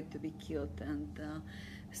afraid to be killed. And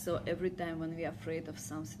so every time when we are afraid of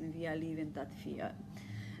something, we are living that fear.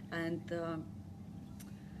 And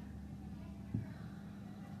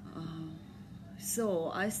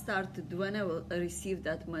so I started, when I received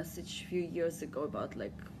that message a few years ago, about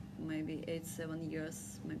like maybe 7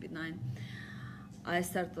 years, maybe 9, I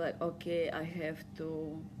started like, okay, I have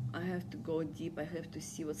to go deep. I have to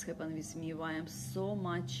see what's happened with me, why I'm so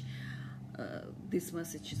much, this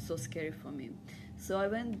message is so scary for me. So I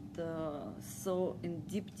went so in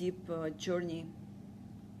deep journey,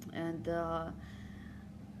 and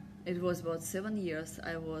it was about 7 years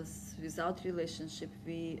I was without relationship.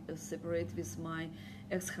 We separated with my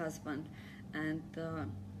ex-husband, and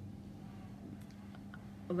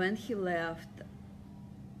when he left,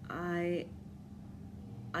 I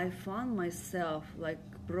found myself like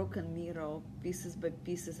broken mirror, pieces by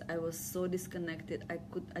pieces. I was so disconnected.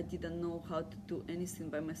 I didn't know how to do anything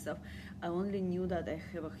by myself. I only knew that I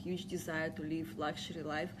have a huge desire to live luxury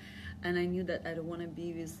life, and I knew that I don't want to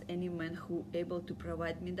be with any man who able to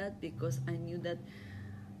provide me that, because I knew that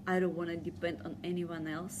I don't want to depend on anyone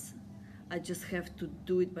else. I just have to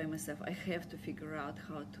do it by myself. I have to figure out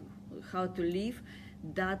how to live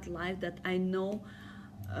that life that I know,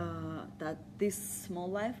 that this small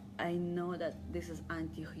life, I know that this is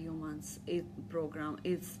anti-humans program.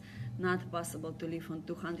 It's not possible to live on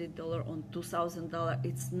 $200, on $2,000.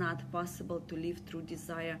 It's not possible to live through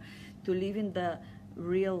desire. To live in the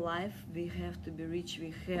real life, we have to be rich.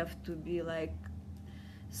 We have to be like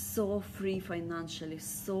so free financially,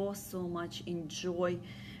 so much enjoy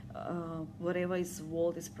whatever His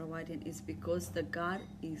world is providing. Is because the God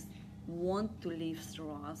is want to live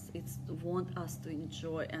through us. It's want us to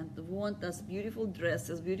enjoy and want us beautiful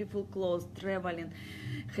dresses, beautiful clothes, traveling,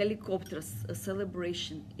 helicopters, a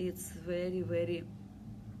celebration. It's very, very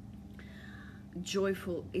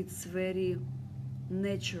joyful. It's very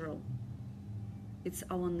natural. It's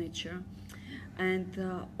our nature. And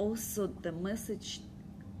also the message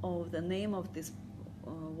of the name of this,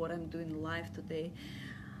 what I'm doing live today,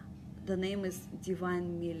 the name is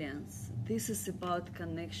Divine Millions. This is about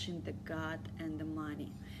connection, the God and the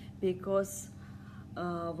money, because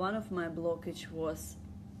one of my blockage was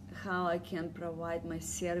how I can provide my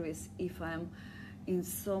service if I'm in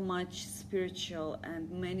so much spiritual. And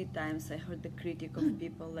many times I heard the critic of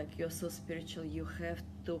people like, you're so spiritual, you have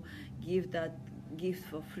to give that gift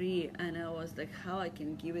for free. And I was like, how I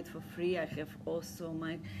can give it for free? I have also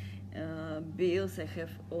my bills, I have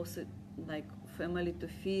also like family to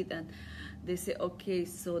feed. And they say, okay,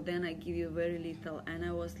 so then I give you very little. And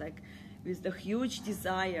I was like, with the huge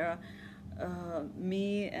desire,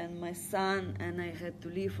 me and my son, and I had to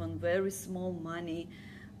live on very small money,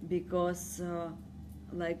 because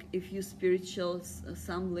like if you spiritual,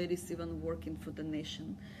 some ladies even working for the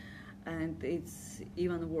nation. And it's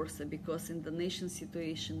even worse, because in the nation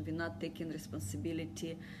situation, we're not taking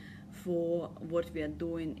responsibility for what we are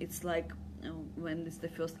doing. It's like when the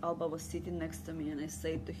first Alba was sitting next to me, and I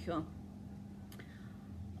said to her,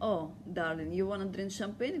 oh, darling, you want to drink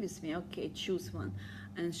champagne with me? Okay, choose one.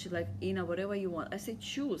 And she like, Ina, whatever you want. I said,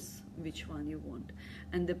 choose which one you want.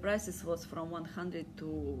 And the prices was from $100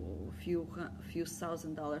 to few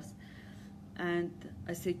 $1,000. And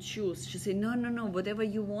I said, choose. She said, no, whatever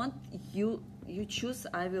you want, you choose.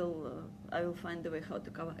 I will find a way how to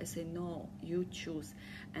cover. I said, no, you choose.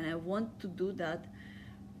 And I want to do that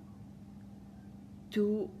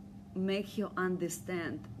to make you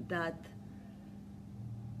understand that.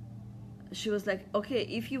 She was like, okay,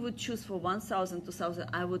 if you would choose for 1,000, 2,000,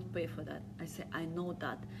 I would pay for that. I said, I know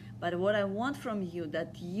that. But what I want from you,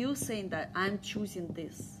 that you saying that I'm choosing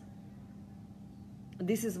this.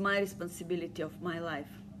 This is my responsibility of my life.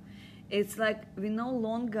 It's like we no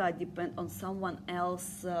longer depend on someone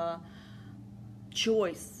else's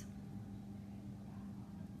choice.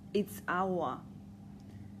 It's our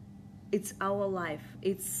life.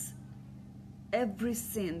 It's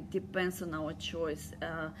everything depends on our choice.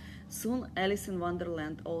 Soon Alice in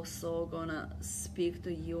Wonderland also gonna speak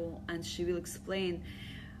to you, and she will explain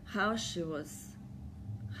how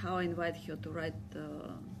I invite her to ride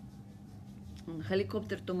on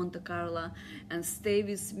helicopter to Monte Carlo and stay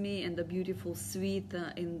with me in the beautiful suite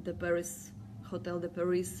in the Paris Hotel de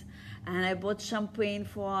Paris. And I bought champagne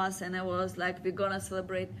for us, and I was like, we're gonna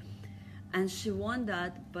celebrate. And she won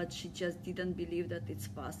that, but she just didn't believe that it's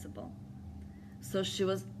possible. So she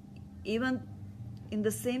was, even in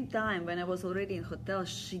the same time when I was already in hotel,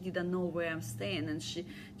 she didn't know where I'm staying, and she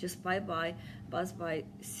just passed by,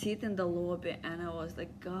 sit in the lobby, and I was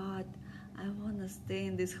like, God, I want to stay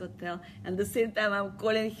in this hotel. And at the same time, I'm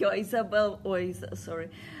calling her,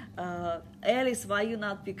 Alice, why you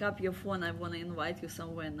not pick up your phone? I want to invite you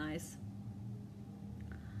somewhere nice.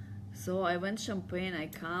 So I went champagne, I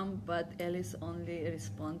come, but Alice only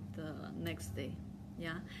respond next day.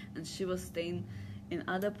 Yeah, and she was staying in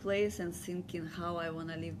other place and thinking how I want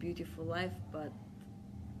to live beautiful life, but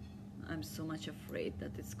I'm so much afraid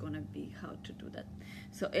that it's gonna be how to do that.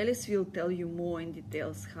 So Alice will tell you more in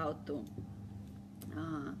details how to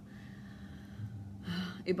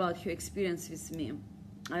about her experience with me.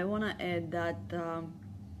 I wanna add that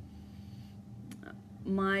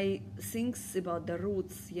my things about the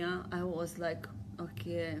roots. Yeah, I was like,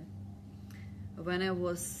 okay. When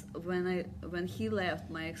he left,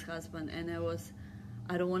 my ex-husband, and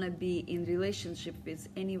I don't want to be in relationship with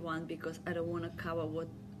anyone because I don't want to cover what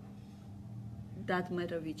that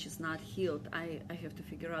matter which is not healed. I have to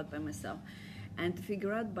figure out by myself. And to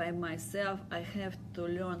figure out by myself, I have to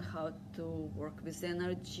learn how to work with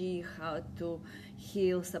energy, how to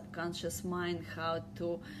heal subconscious mind, how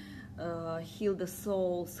to heal the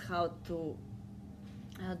souls, how to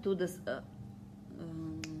do this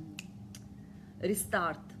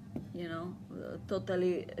restart you know,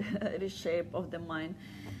 totally reshape of the mind.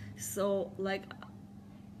 So like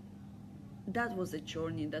that was a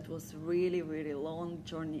journey. That was really really long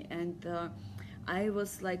journey, and I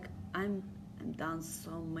was like, I'm done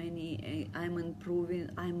so many. I'm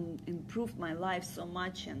improved my life so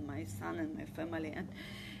much, and my son and my family, and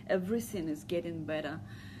everything is getting better,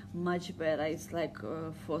 much better. It's like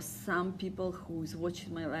for some people who is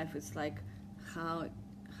watching my life, it's like how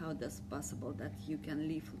that's possible that you can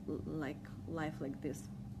live like life like this.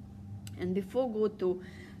 And before go to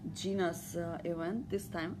Gina's event this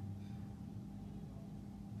time,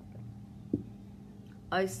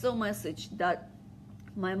 I saw message that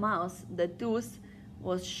my mouth, the tooth,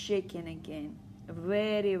 was shaking again,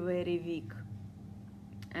 very very weak,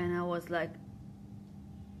 and I was like,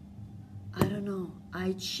 I don't know.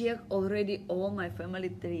 I checked already all my family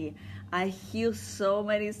tree. I heal so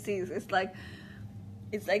many things. It's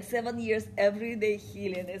like 7 years every day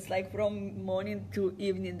healing. It's like from morning to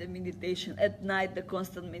evening the meditation, at night the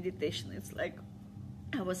constant meditation. It's like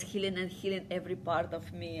I was healing and healing every part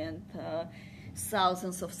of me, and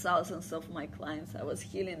thousands of my clients. I was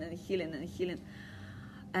healing and healing and healing.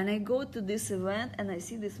 And I go to this event and I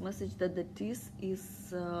see this message that the teeth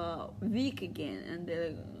is weak again, and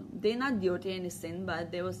they're not dirty or anything,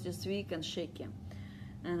 but they was just weak and shaky.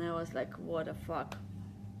 And I was like, what the fuck?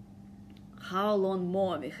 How long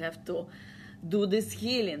more we have to do this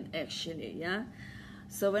healing actually, yeah?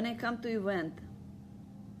 So when I come to event,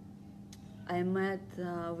 I met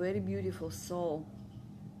a very beautiful soul.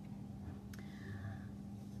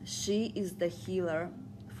 She is the healer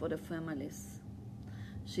for the families.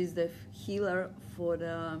 She's the healer for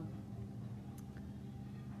the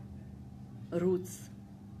roots.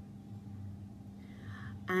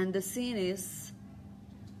 And the thing is,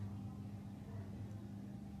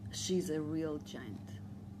 she's a real giant.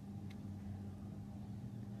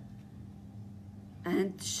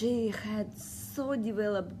 And she had so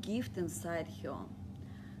developed gift inside her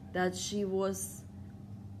that she was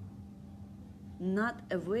not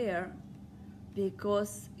aware,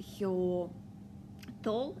 because her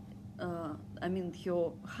tall, her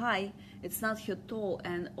high, it's not her tall,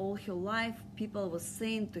 and all her life people were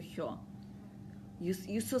saying to her,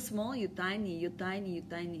 you're so small, you're tiny, you're tiny, you're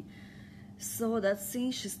tiny. So that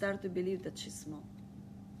thing, she started to believe that she's small.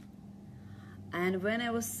 And when I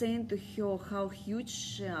was saying to her how huge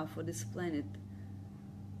she are for this planet,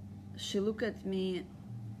 she looked at me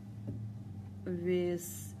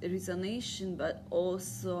with resignation, but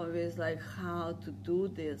also with like how to do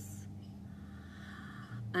this.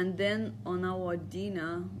 And then on our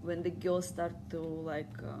dinner, when the girls start to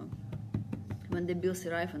when the bills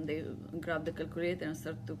arrive and they grab the calculator and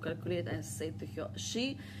start to calculate, I say to her,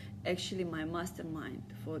 she actually my mastermind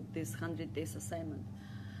for this 100 days assignment.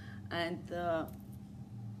 And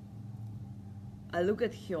I look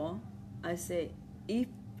at her, I say, if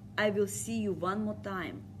I will see you one more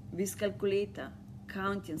time with calculator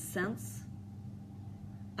counting cents,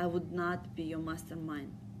 I would not be your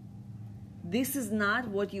mastermind. This is not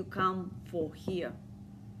what you come for here.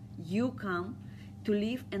 You come to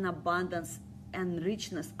live in abundance and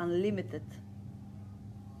richness, unlimited,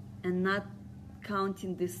 and not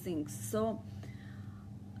counting these things. So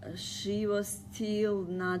she was still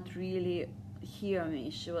not really hearing me.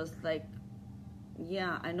 She was like,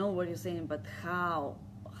 yeah, I know what you're saying, but how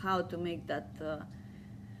to make that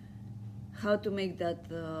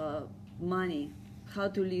money, how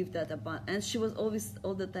to live that abundance. And she was always,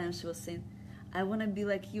 all the time she was saying, I want to be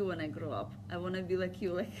like you when I grow up. I want to be like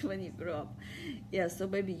you like when you grow up. Yeah, so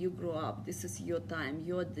baby, you grow up. This is your time.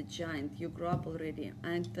 You're the giant. You grow up already.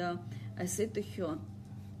 And I said to her,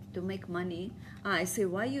 to make money, I say,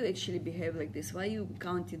 why you actually behave like this? Why you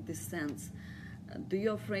counting these cents? Do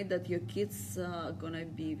you afraid that your kids are gonna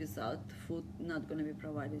be without food, not gonna be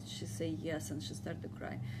provided? She say yes, and she started to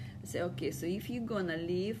cry. I say, okay, so if you're gonna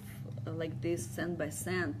live like this cent by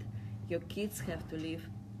cent, your kids have to live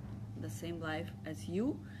the same life as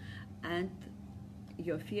you, and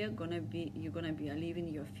your fear you're gonna be living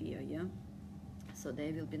your fear, yeah. So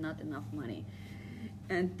there will be not enough money.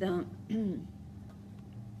 And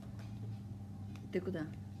ты куда?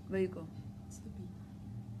 Where you go? To the beach.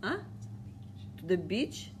 Huh? To the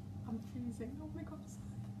beach? I'm freezing. Oh my god.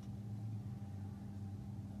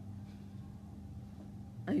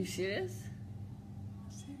 Are you serious?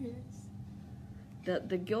 Serious?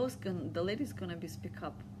 The ladies gonna be speak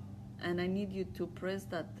up, and I need you to press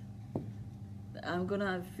that. I'm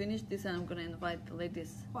gonna finish this and I'm gonna invite the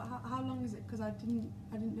ladies. What? How long is it? Because I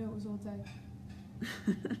didn't know it was all day.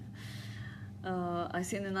 I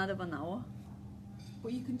see in another 1 hour.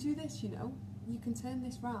 But you can do this, you know. You can turn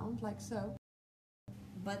this round like so.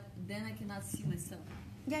 but then I cannot see myself.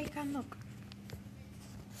 Yeah, you can look.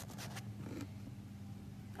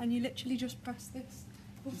 And you literally just press this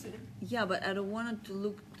button. Yeah, but I don't want to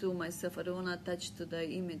look to myself. I don't want to attach to the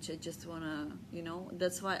image. I just want to, you know.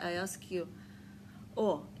 That's why I ask you.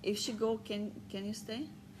 Oh, if she go, can you stay?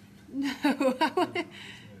 No.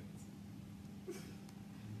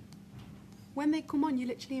 When they come on, you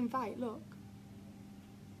literally invite. Look.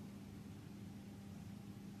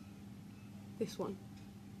 This one.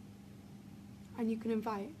 And you can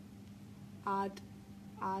invite, add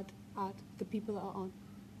the people that are on.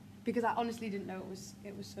 Because I honestly didn't know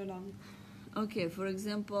it was so long. Okay, for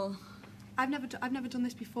example. I've never done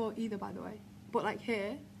this before either, by the way. But like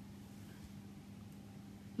here,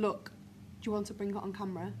 look, do you want to bring it on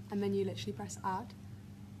camera? And then you literally press add.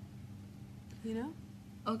 You know?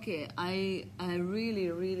 Okay, I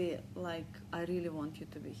really want you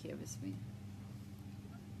to be here with me.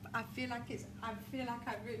 I feel like I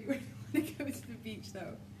really want to go to the beach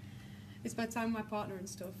though. It's my time with my partner and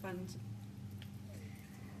stuff, and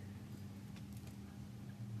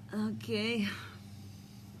okay.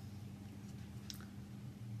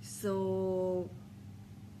 So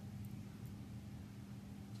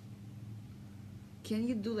can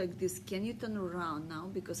you do like this? Can you turn around now?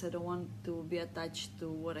 Because I don't want to be attached to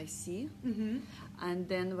what I see. mm-hmm. And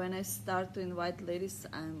then when I start to invite ladies,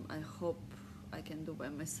 I hope I can do by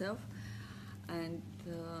myself. And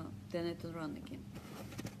then I turn around again.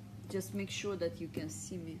 Just make sure that you can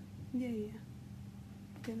see me. Yeah.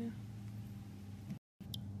 Gonna.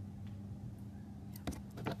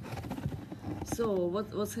 So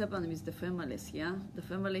what's happened with the families? Yeah, the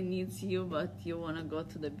family needs you, but you wanna go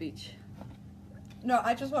to the beach. No,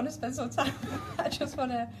 I just want to spend some time. I just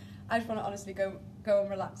want to honestly go and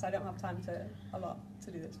relax. I don't have time a lot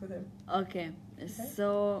to do this with him. Okay.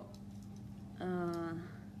 So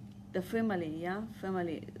the family,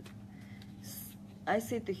 family. I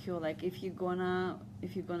say to her like, if you're gonna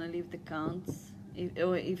leave the counts,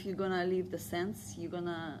 if you're gonna leave the sense, you're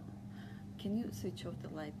gonna. Can you switch off the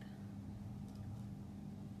light?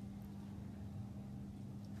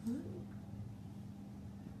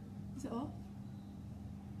 Is it off?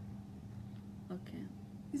 Okay.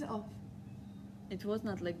 Is it off? It was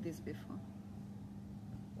not like this before.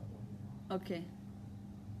 Okay.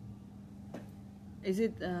 Is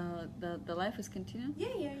it the life is continuing?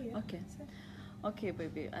 Yeah. Okay. Okay,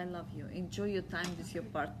 baby, I love you. Enjoy your time with your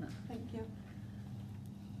partner. Thank you.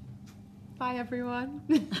 Bye, everyone.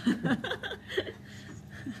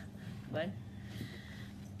 Bye.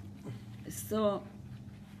 So,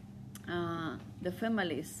 the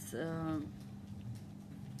families.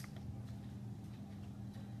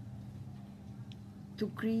 To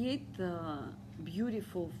create a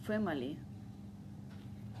beautiful family,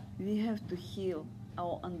 we have to heal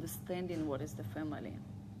our understanding what is the family.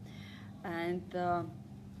 And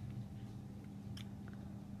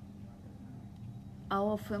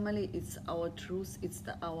our family, it's our truth, it's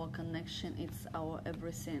our connection, it's our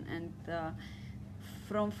everything. And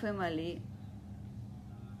from family,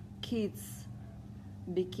 kids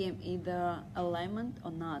became either alignment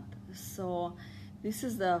or not. So this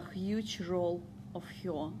is the huge role of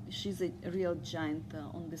her. She's a real giant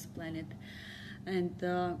on this planet. And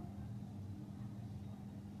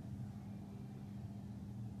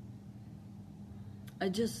I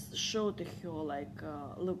just showed to her like,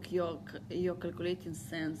 look, you're calculating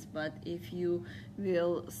sense, but if you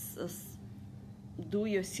will do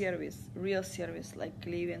your service, real service, like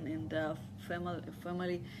living in the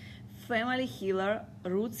family healer,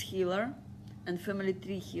 roots healer, and family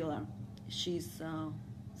tree healer. She's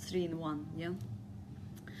 3 in 1, yeah.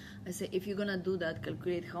 I say, if you're gonna do that,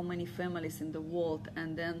 calculate how many families in the world,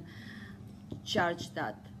 and then charge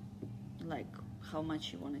that, like how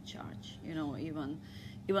much you want to charge. You know, even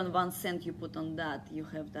 1 cent you put on that, you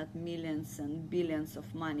have that millions and billions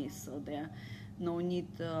of money. So there, no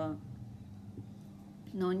need to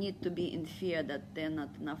be in fear that there's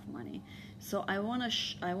not enough money. So I wanna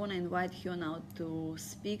invite her now to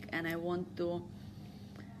speak, and I want to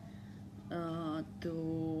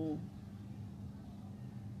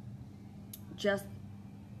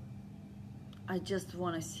I just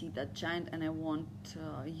want to see that giant, and I want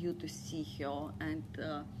you to see her. And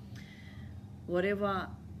whatever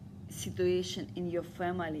situation in your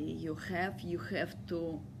family you have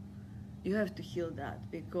to heal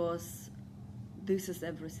that, because this is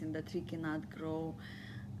everything that we cannot grow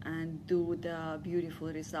and do the beautiful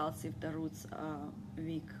results if the roots are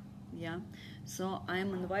weak. Yeah. So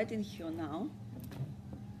I'm inviting her now.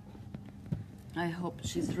 I hope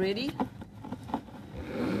she's ready.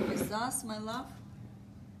 With us, my love.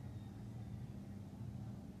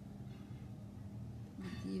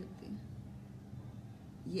 beauty.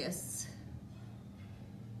 Yes.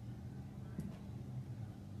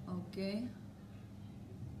 Okay.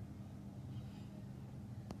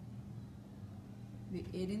 We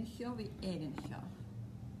adding here, we adding here.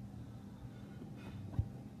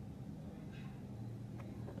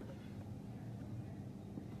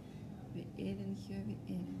 We adding here, we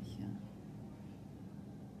adding here.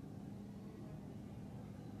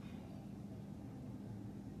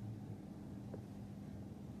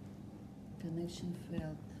 Connection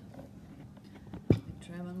failed. We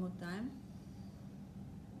try one more time.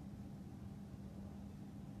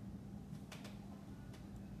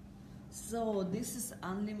 So this is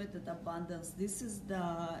unlimited abundance. This is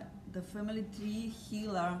the family tree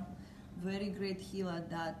healer, very great healer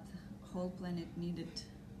that whole planet needed.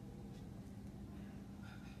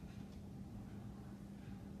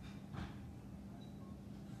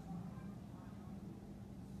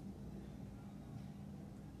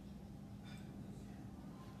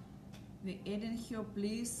 We adding here,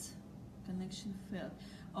 please. Connection failed.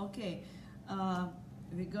 Okay,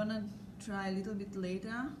 we're gonna try a little bit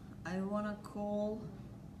later. I wanna call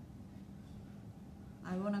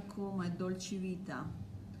my Dolce Vita.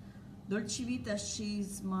 Dolce Vita,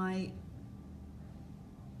 she's my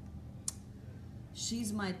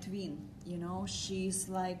twin. You know, she's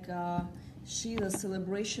like she's a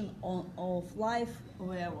celebration of life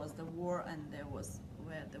where was the war and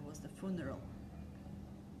where there was the funeral.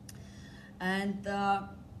 And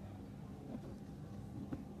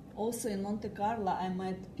also in Monte Carlo, I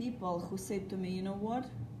met people who said to me, you know what?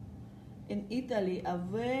 In Italy, a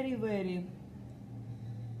very, very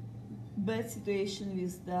bad situation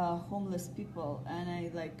with the homeless people. And I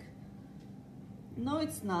like, no,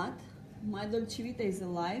 it's not. My Dolce Vita is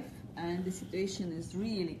alive and the situation is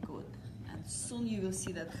really good. And soon you will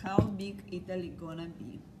see that how big Italy gonna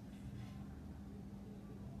be.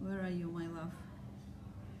 Where are you, my love?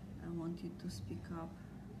 I want you to speak up.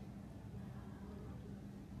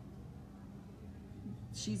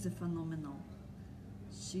 She's a phenomenal.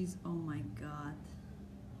 She's, oh my God.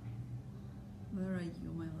 Where are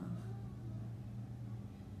you, my love?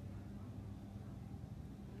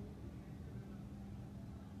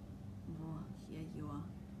 Oh, here you are.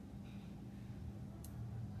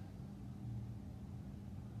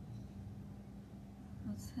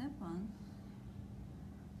 What's happened?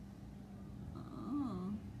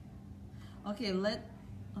 Oh. Okay, okay.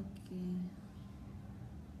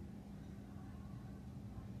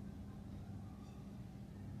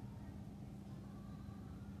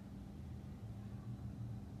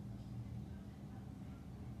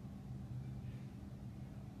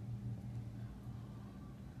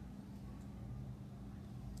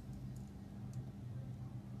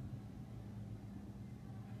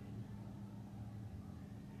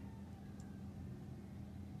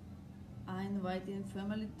 I invite in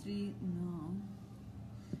family tree. No.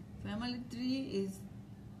 Family tree is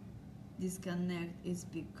disconnect. It's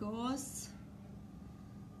because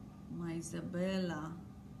my Isabella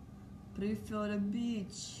prefer a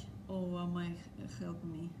beach over my help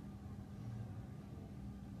me.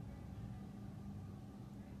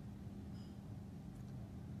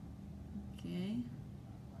 Okay.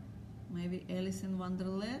 Maybe Alice in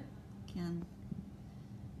Wonderland can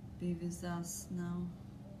be with us now.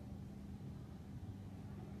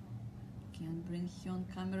 Can bring her on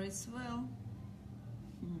camera as well.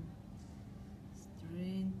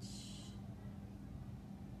 Strange.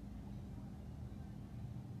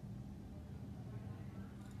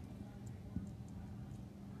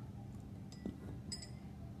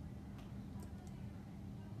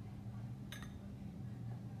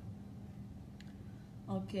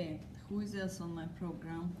 Okay, who is else on my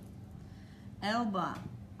program? Elba,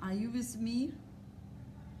 are you with me?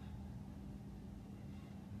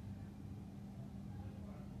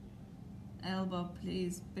 Elba,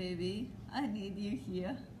 please, baby, I need you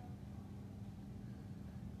here.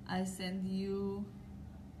 I send you.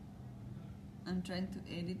 I'm trying to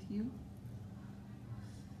edit you.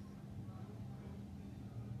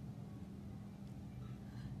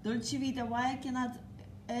 Dolce Vita, why I cannot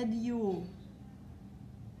add you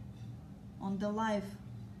on the live?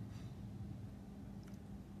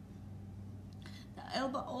 The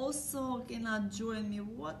Elba also cannot join me.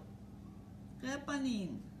 What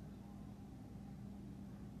happening?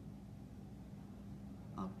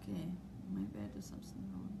 Okay, maybe I do something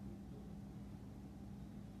wrong.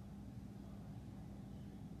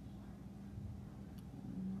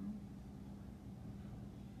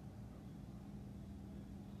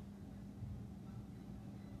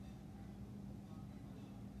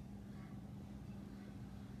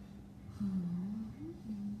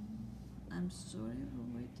 I'm sorry for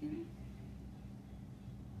waiting.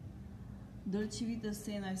 Dolce Vita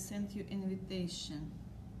saying I sent you invitation.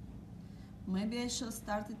 Maybe I shall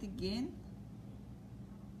start it again.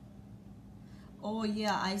 Oh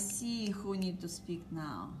yeah, I see who need to speak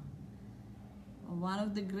now. One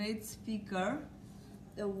of the great speaker,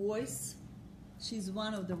 the voice. She's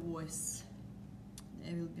one of the voice.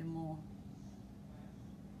 There will be more.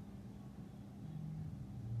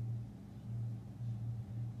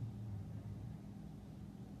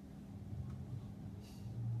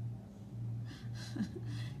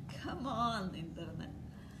 Come on, internet.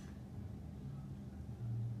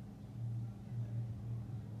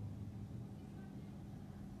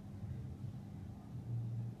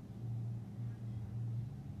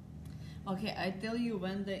 Okay, I tell you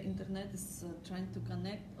when the internet is trying to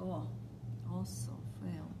connect. Oh, also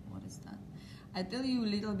fail. What is that? I tell you a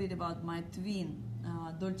little bit about my twin,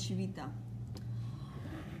 Dolce Vita.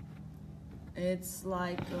 It's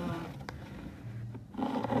like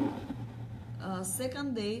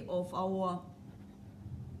second day of our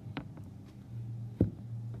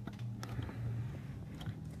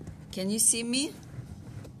Can you see me?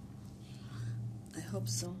 I hope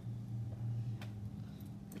so.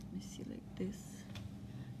 Let me see like this.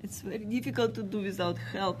 It's very difficult to do without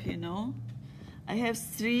help, you know. I have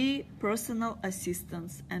 3 personal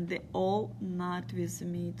assistants and they all not with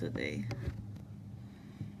me today.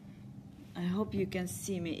 I hope you can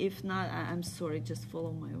see me. If not, I'm sorry, just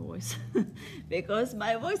follow my voice. Because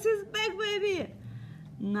my voice is back, baby.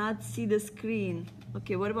 Not see the screen.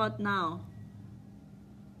 Okay, what about now?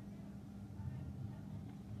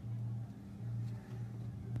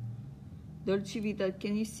 Dolce Vita,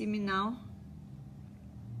 can you see me now?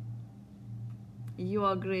 You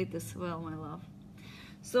are great as well, my love.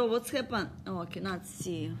 So what's happened? Oh, I cannot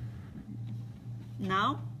see you.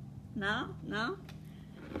 Now? Now? Now?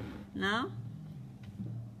 Now?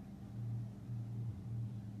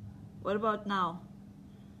 What about now?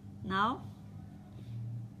 Now?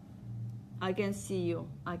 I can see you.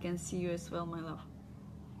 I can see you as well, my love.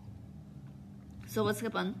 So what's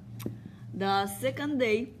happened? The second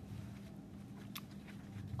day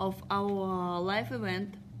of our live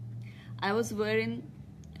event, I was wearing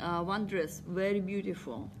one dress, very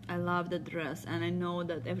beautiful. I love the dress, and I know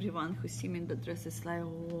that everyone who see me in the dress is like,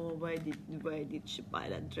 oh, why did she buy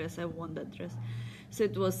that dress? I want that dress. So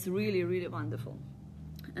it was really, really wonderful.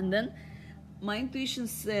 And then my intuition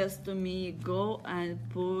says to me, go and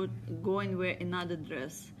wear another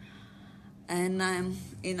dress. And I'm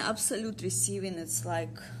in absolute receiving. It's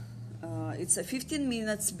like it's a 15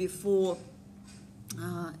 minutes before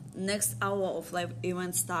next hour of live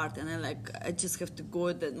event start, and I just have to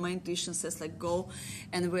go. That my intuition says like go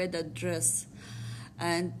and wear that dress.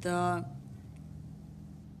 And I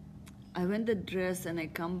went the dress and I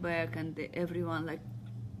come back and everyone like,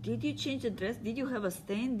 did you change the dress? Did you have a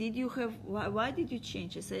stain? Did you have why did you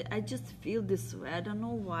change? I said, I just feel this way. I don't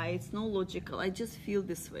know why. It's no logical. I just feel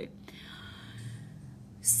this way.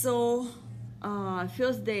 So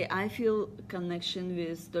first day I feel connection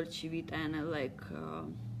with Dolce Vita, and I like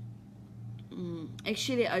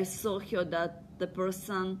actually I saw her that the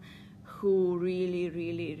person who really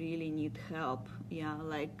need help. Yeah,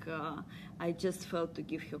 like I just felt to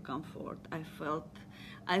give her comfort. I felt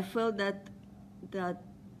that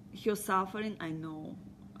her suffering, I know,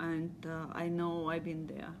 and I know I've been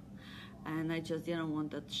there, and I just didn't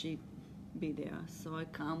want that she be there. So I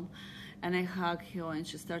come and I hug her, and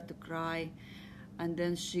she started to cry, and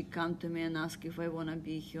then she come to me and ask if I want to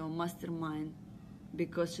be her mastermind,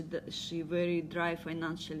 because she very dry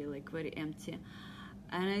financially, like very empty.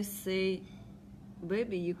 And I say,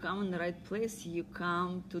 baby, you come in the right place. You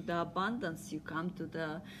come to the abundance. You come to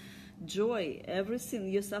the joy. Everything,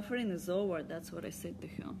 your suffering is over. That's what I said to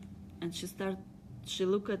her. And she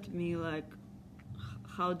looked at me like,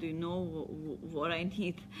 how do you know what I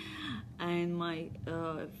need? And my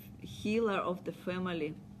healer of the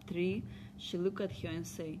family, 3, she looked at her and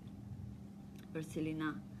say,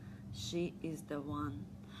 Marcelina, she is the one.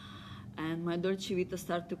 And my Dolce Vita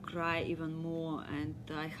started to cry even more, and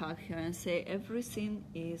I hug her and say, everything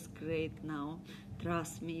is great now.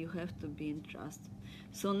 Trust me, you have to be in trust.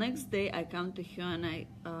 So next day I come to her and I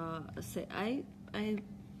say, I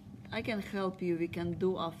can help you. We can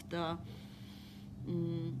do after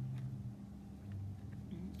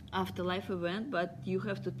life event, but you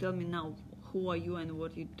have to tell me now who are you and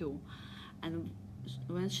what you do. And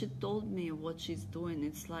when she told me what she's doing,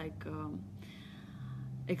 it's like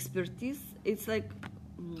expertise. It's like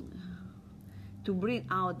to bring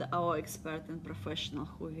out our expert and professional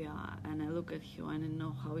who we are. And I look at her and I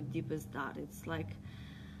know how deep is that.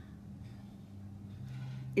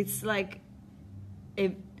 It's like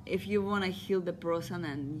if you want to heal the person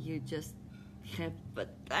and you just have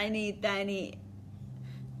tiny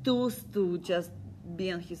tools to just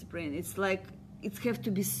be on his brain. It's like it have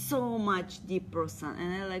to be so much deep person.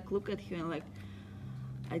 And I like look at him and like,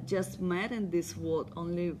 I just met in this world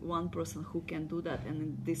only one person who can do that,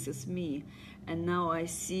 and this is me. And now I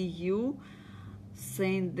see you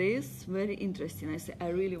saying this, very interesting. I say, I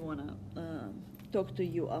really want to talk to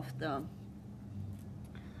you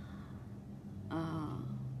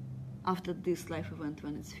after this life event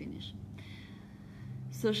when it's finished.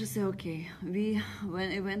 So she said, okay.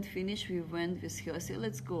 When event finished, we went with her. I said,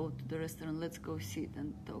 let's go to the restaurant, let's go sit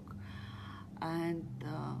and talk. And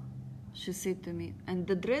she said to me, and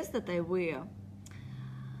the dress that I wear,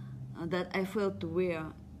 that I felt to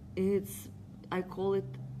wear, I call it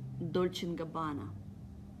Dolce & Gabbana.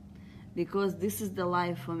 Because this is the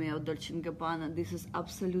life for me of Dolce & Gabbana. This is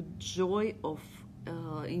absolute joy of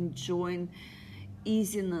enjoying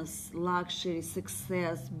easiness, luxury,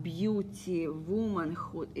 success, beauty,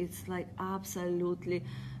 womanhood. It's like absolutely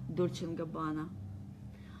Dolce & Gabbana.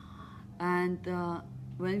 And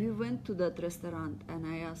when we went to that restaurant and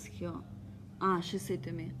I asked her, she said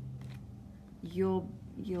to me, your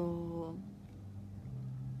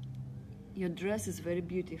dress is very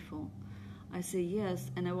beautiful. I say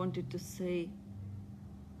yes, and I wanted to say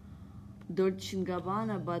Dolce &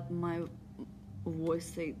 Gabbana, but my voice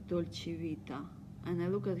say Dolce Vita. And I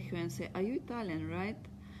look at her and say, are you Italian, right?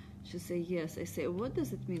 She say yes. I say, what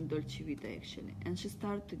does it mean, Dolce Vita, actually? And she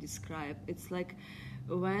started to describe. It's like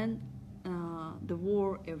when the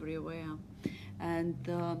war everywhere, and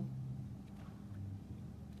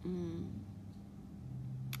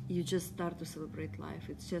you just start to celebrate life.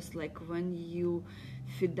 It's just like when you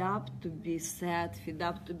fed up to be sad, fed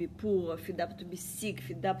up to be poor, fed up to be sick,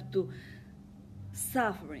 fed up to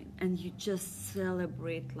suffering, and you just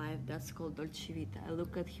celebrate life. That's called Dolce Vita. I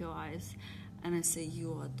look at her eyes and I say,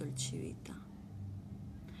 you are Dolce Vita.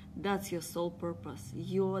 That's your sole purpose.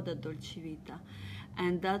 You are the Dolce Vita.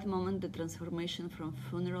 And that moment, the transformation from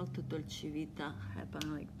funeral to Dolce Vita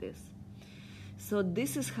happened like this. So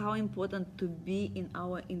this is how important to be in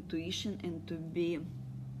our intuition and to be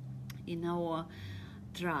in our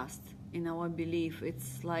trust, in our belief.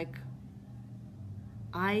 It's like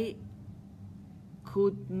I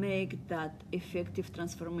could make that effective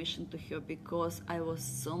transformation to her because I was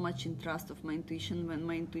so much in trust of my intuition. When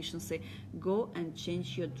my intuition say, go and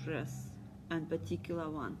change your dress, and particular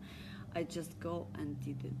one, I just go and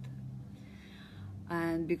did it.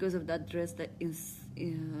 And because of that dress, the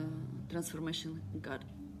transformation got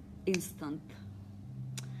instant.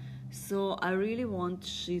 So I really want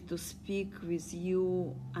she to speak with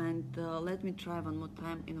you, and let me try one more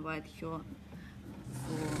time, invite her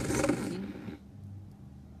for speaking.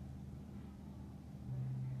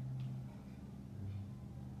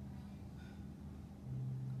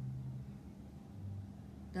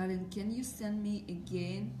 Darling, can you send me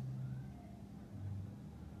again?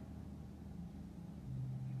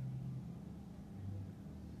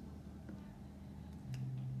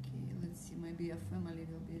 Okay, let's see, maybe your family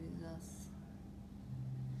will be with us.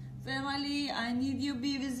 Family, I need you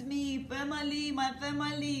be with me. Family, my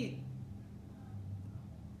family.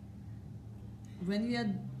 When we are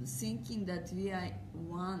thinking that we are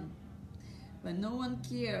one, when no one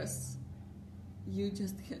cares, you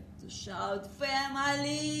just have to shout,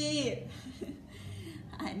 family!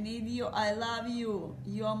 I need you, I love you,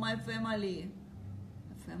 you are my family.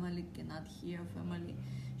 Family cannot hear, family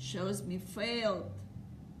shows me failed.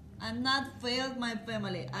 I'm not failed, my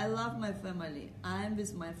family. I love my family. I'm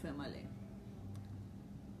with my family.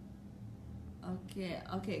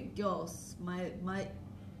 Okay, girls, my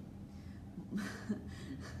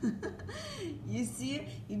you see,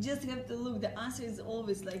 you just have to look. The answer is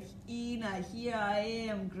always like, Ina, here I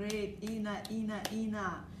am, great, Ina,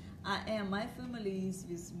 I am. My family is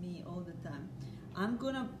with me all the time. I'm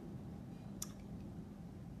gonna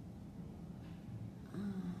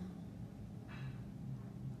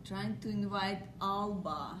trying to invite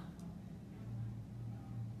Alba.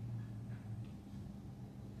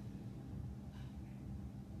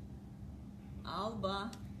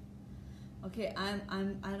 Okay, I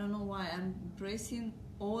don't know why I'm pressing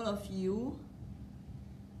all of you.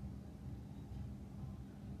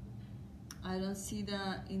 I don't see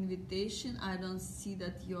the invitation. I don't see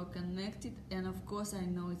that you're connected, and of course I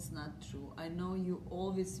know it's not true. I know you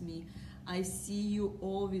all with me. I see you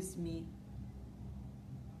all with me.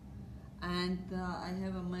 And I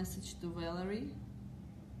have a message to Valerie.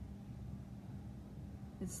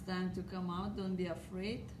 It's time to come out. Don't be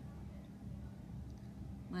afraid.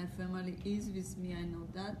 My family is with me, I know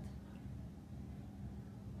that.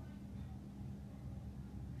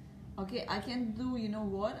 Okay, I can do, you know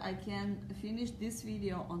what, I can finish this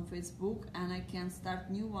video on Facebook and I can start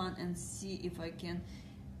new one and see if I can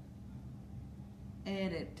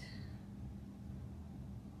edit.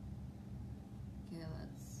 Okay,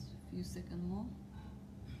 let's few seconds more.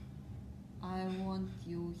 I want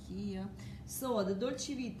you here. So the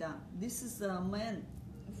Dolce Vita, this is a man,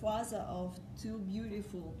 father of two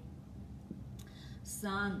beautiful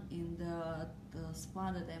son in the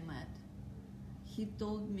spa that I met. He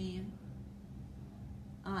told me,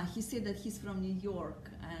 he said that he's from New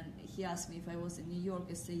York, and he asked me if I was in New York.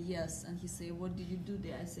 I say yes, and he said, what did you do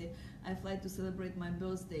there? I say, I fly to celebrate my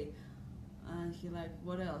birthday. And he like,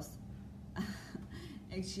 what else?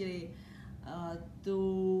 Actually,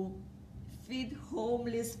 to feed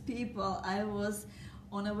homeless people. I was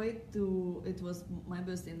on a way to, it was my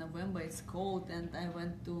birthday in November, it's cold, and I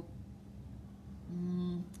went to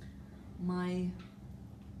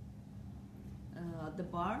the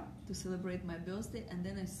bar to celebrate my birthday, and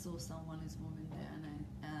then I saw someone is moving there, and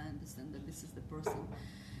I understand that this is the person,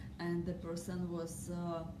 and the person was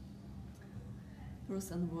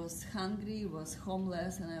hungry, was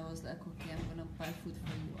homeless, and I was like, okay, I'm gonna buy food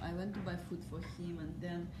for you. I went to buy food for him, and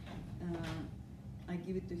then I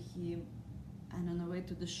give it to him, and on the way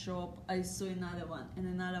to the shop I saw another one and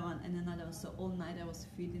another one and another one. So all night I was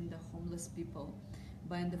feeding the homeless people,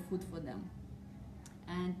 buying the food for them.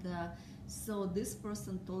 And so this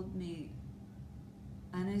person told me,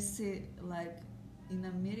 and I say, like, in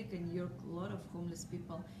America, New York, a lot of homeless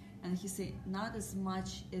people, and he said not as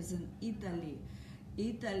much as in Italy.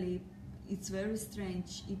 Italy, it's very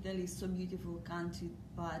strange. Italy is so beautiful country,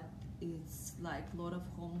 but it's like a lot of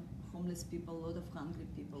homeless people, a lot of hungry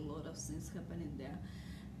people, a lot of things happening there.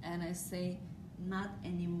 And I say, not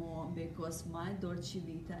anymore, because my Dolce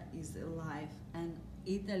Vita is alive, and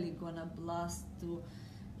Italy gonna blast to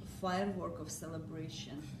firework of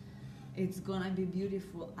celebration. It's gonna be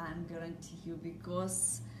beautiful, I'm guarantee you,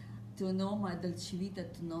 because to know my Dolce Vita,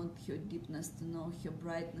 to know her deepness, to know her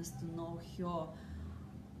brightness, to know her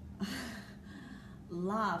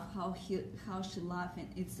love, how she laughing.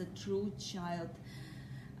 It's a true child.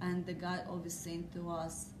 And the God always saying to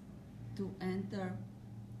us, to enter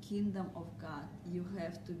kingdom of God, you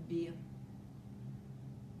have to be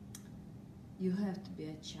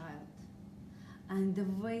a child. And the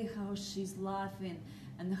way how she's laughing,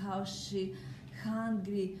 and how she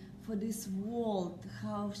hungry for this world,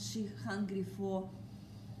 how she hungry for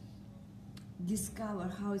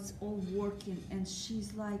discover how it's all working, and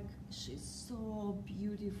she's so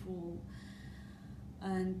beautiful.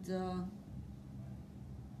 And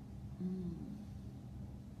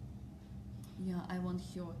yeah, I want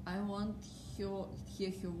her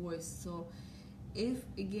hear her voice. So if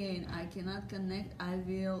again I cannot connect, I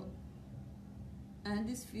will end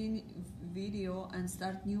this video and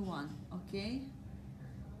start new one, okay?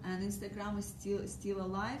 And Instagram is still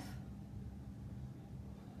alive,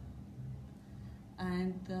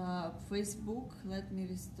 and Facebook, let me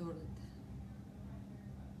restore it.